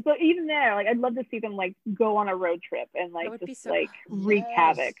 Central City. So even there, like I'd love to see them like go on a road trip and like just wreak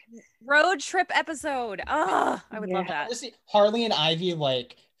havoc. Road trip episode. Oh, I would love that. See Harley and Ivy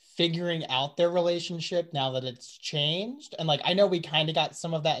like figuring out their relationship now that it's changed, and like I know we kind of got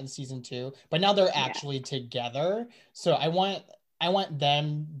some of that in season 2, but now they're actually together. So I want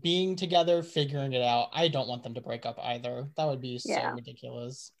them being together, figuring it out. I don't want them to break up either. That would be so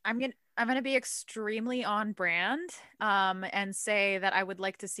ridiculous. I'm gonna be extremely on brand and say that I would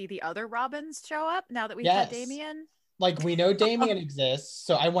like to see the other Robins show up now that we've had Damian. Like we know Damian exists,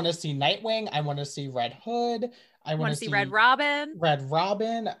 so I want to see Nightwing. I want to see Red Hood. I want to see Red Robin.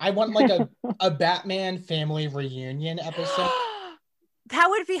 I want like a Batman family reunion episode. That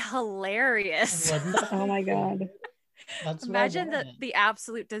would be hilarious. Oh my god. Imagine the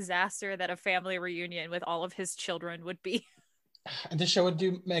absolute disaster that a family reunion with all of his children would be. And the show would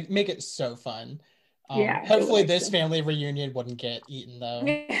make it so fun. Hopefully this family reunion wouldn't get eaten though.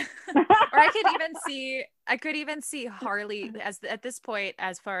 Or I could even see Harley at this point,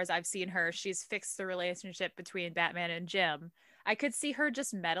 as far as I've seen her, she's fixed the relationship between Batman and Jim. I could see her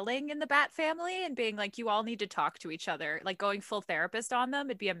just meddling in the Bat family and being like, you all need to talk to each other, like going full therapist on them.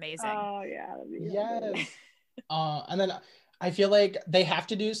 It'd be amazing. Oh yeah. Yes. And then I feel like they have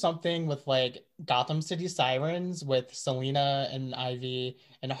to do something with like Gotham City Sirens with Selena and Ivy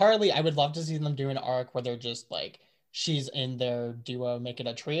and Harley. I would love to see them do an arc where they're just like, she's in their duo, make it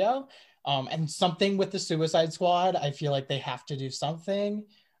a trio. And something with the Suicide Squad. I feel like they have to do something.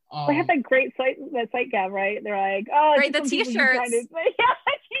 They have that great sight gag, right? They're like, oh, right, the t-shirts. T-shirts. We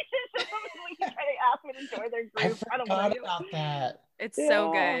can try to ask them to enjoy their group. I forgot about that. It's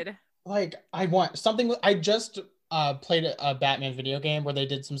so good. Like, I want something. I just played a Batman video game where they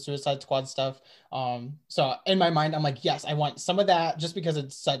did some Suicide Squad stuff. So in my mind, I'm like, yes, I want some of that just because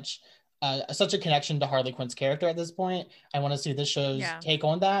it's such a connection to Harley Quinn's character at this point. I want to see the show's take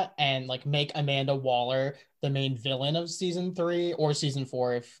on that and like make Amanda Waller the main villain of season 3 or season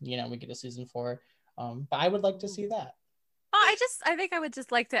 4 if we get a season 4. But I would like to see that. I think I would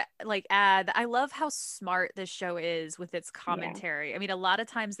just like to add, I love how smart this show is with its commentary. I mean, a lot of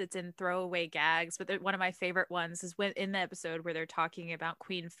times it's in throwaway gags, but one of my favorite ones is in the episode where they're talking about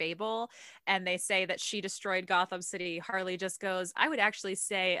Queen Fable and they say that she destroyed Gotham City. Harley just goes, I would actually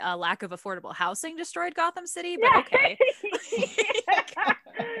say a lack of affordable housing destroyed Gotham City, but okay.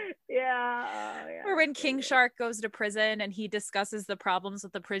 Or when King Shark goes to prison and he discusses the problems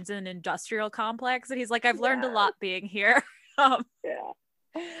with the prison industrial complex and he's like, I've learned a lot being here.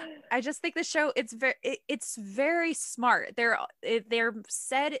 I just think the show it's very smart. They're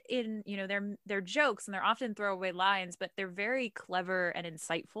said in they're jokes and they're often throwaway lines, but they're very clever and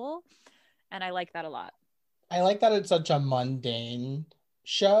insightful, and I like that a lot. I like that it's such a mundane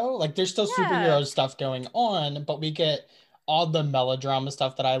show. Like there's still superhero stuff going on, but we get all the melodrama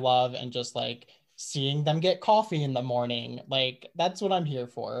stuff that I love and just like seeing them get coffee in the morning. Like that's what I'm here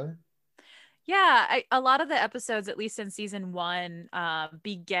for. Yeah, a lot of the episodes, at least in season 1,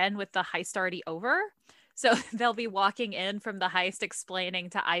 begin with the heist already over. So they'll be walking in from the heist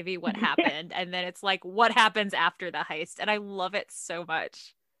explaining to Ivy what happened. And then it's like, what happens after the heist? And I love it so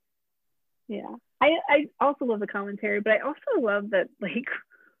much. Yeah. I also love the commentary, but I also love that, like,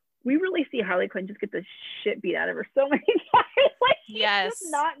 we really see Harley Quinn just get the shit beat out of her so many times. Like, she's just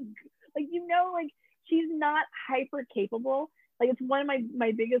not, like, you know, like, she's not hyper capable. Like, it's one of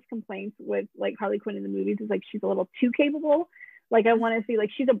my biggest complaints with, like, Harley Quinn in the movies is, like, she's a little too capable. Like, I want to see,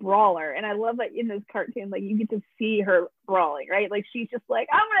 like, she's a brawler. And I love that in this cartoon, like, you get to see her brawling, right? Like, she's just like,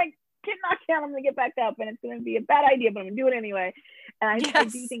 I'm going to get knocked down, I'm going to get back up, and it's going to be a bad idea, but I'm going to do it anyway. And I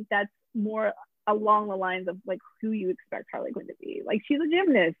do think that's more along the lines of, like, who you expect Harley Quinn to be. Like, she's a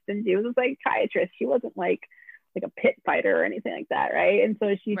gymnast, and she was a psychiatrist. She wasn't, like a pit fighter or anything like that, right? And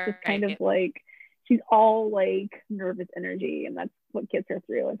so she's just kind of, like, she's all, like, nervous energy, and that's what gets her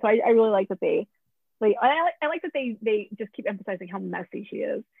through. And so I really like that they, like, I like that they just keep emphasizing how messy she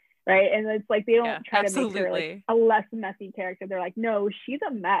is, right? And it's like they don't try to make her, like, a less messy character. They're like, no, she's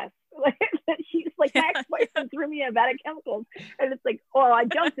a mess. Like, she's like, my ex-boyfriend threw me in a vat of chemicals, and it's like, oh, I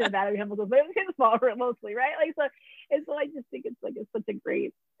jumped in a vat of chemicals, but it was his fault mostly, right? Like, so, and so I just think it's such a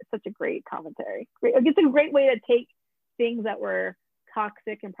great commentary. It's a great way to take things that were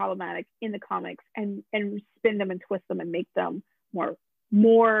toxic and problematic in the comics and spin them and twist them and make them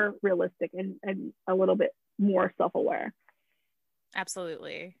more realistic and a little bit more self-aware.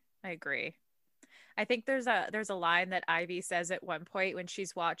 Absolutely. I agree. I think there's a line that Ivy says at one point when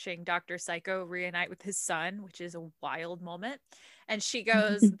she's watching Dr. Psycho reunite with his son, which is a wild moment. And she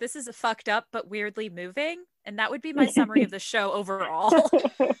goes, "This is a fucked up but weirdly moving." And that would be my summary of the show overall.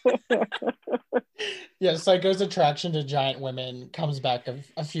 Yeah, Psycho's attraction to giant women comes back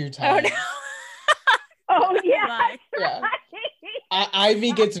a few times. Oh, no. Oh, yeah. Yeah.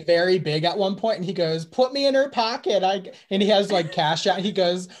 Ivy gets very big at one point, and he goes, "Put me in her pocket." And he has, like, cash out. He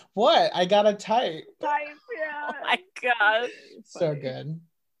goes, "What? I got a type." Yeah. Oh my god. So good.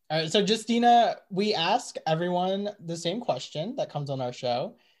 All right, so Justina, we ask everyone the same question that comes on our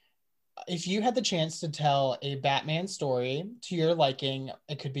show. If you had the chance to tell a Batman story to your liking,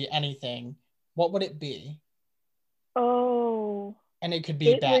 it could be anything, what would it be? Oh. And it could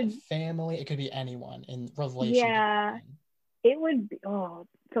be family, it could be anyone in relation to Batman. It would be, so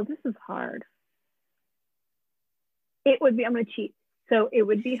this is hard. It would be, I'm going to cheat. So it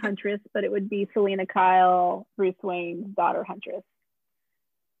would be Huntress, but it would be Selena Kyle, Bruce Wayne's daughter, Huntress.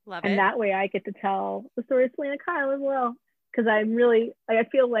 Love it. And that way I get to tell the story of Selena Kyle as well. Because I'm really, I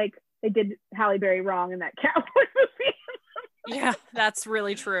feel like they did Halle Berry wrong in that Catwoman movie. Yeah, that's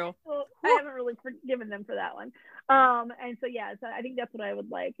really true. Well, I haven't really forgiven them for that one. And so, yeah, so I think that's what I would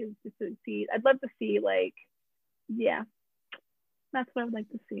like, is just to see, I'd love to see, like, that's what I would like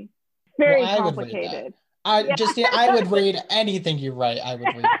to see. Very complicated. I would read anything you write. I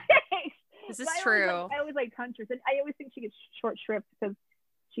would read. This is true. I always like Huntress, and I always think she gets short shrift because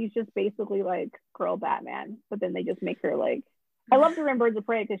she's just basically like girl Batman, but then they just make her like. I love her in Birds of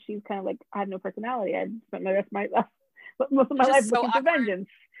Prey because she's kind of like, I have no personality. I spent the rest of my most of my life looking for vengeance.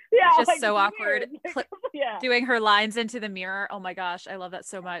 Yeah, just like, so awkward. Yeah, doing her lines into the mirror. Oh my gosh, I love that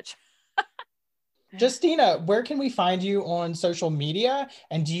so much. Justina, where can we find you on social media?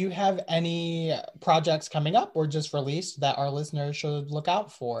 And do you have any projects coming up or just released that our listeners should look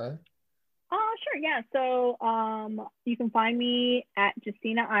out for? Sure, yeah. So you can find me at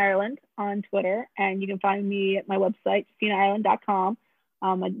Justina Ireland on Twitter, and you can find me at my website, justinaireland.com.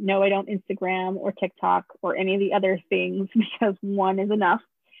 No, I don't Instagram or TikTok or any of the other things because one is enough.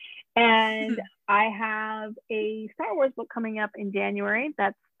 And I have a Star Wars book coming up in January.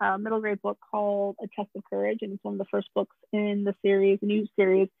 That's a middle grade book called A Test of Courage, and it's one of the first books in the series, the new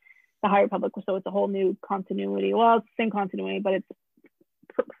series, The High Republic. So it's a whole new continuity. Well, it's the same continuity, but it's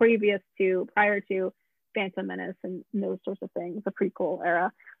prior to Phantom Menace and those sorts of things, the prequel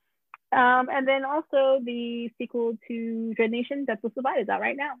era. And then also the sequel to Dread Nation, Death Will Divide, is out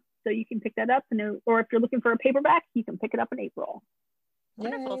right now. So you can pick that up, or if you're looking for a paperback, you can pick it up in April.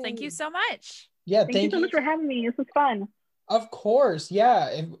 Wonderful. Yay. Thank you so much. Yeah, thank you so much for having me. This was fun. Of course. Yeah.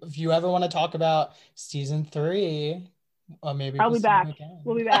 If you ever want to talk about season 3, or maybe I'll be back.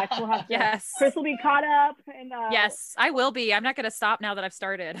 We'll be back. We'll have to. Yes. Chris will be caught up. And yes, I will be. I'm not going to stop now that I've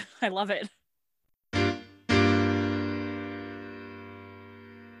started. I love it.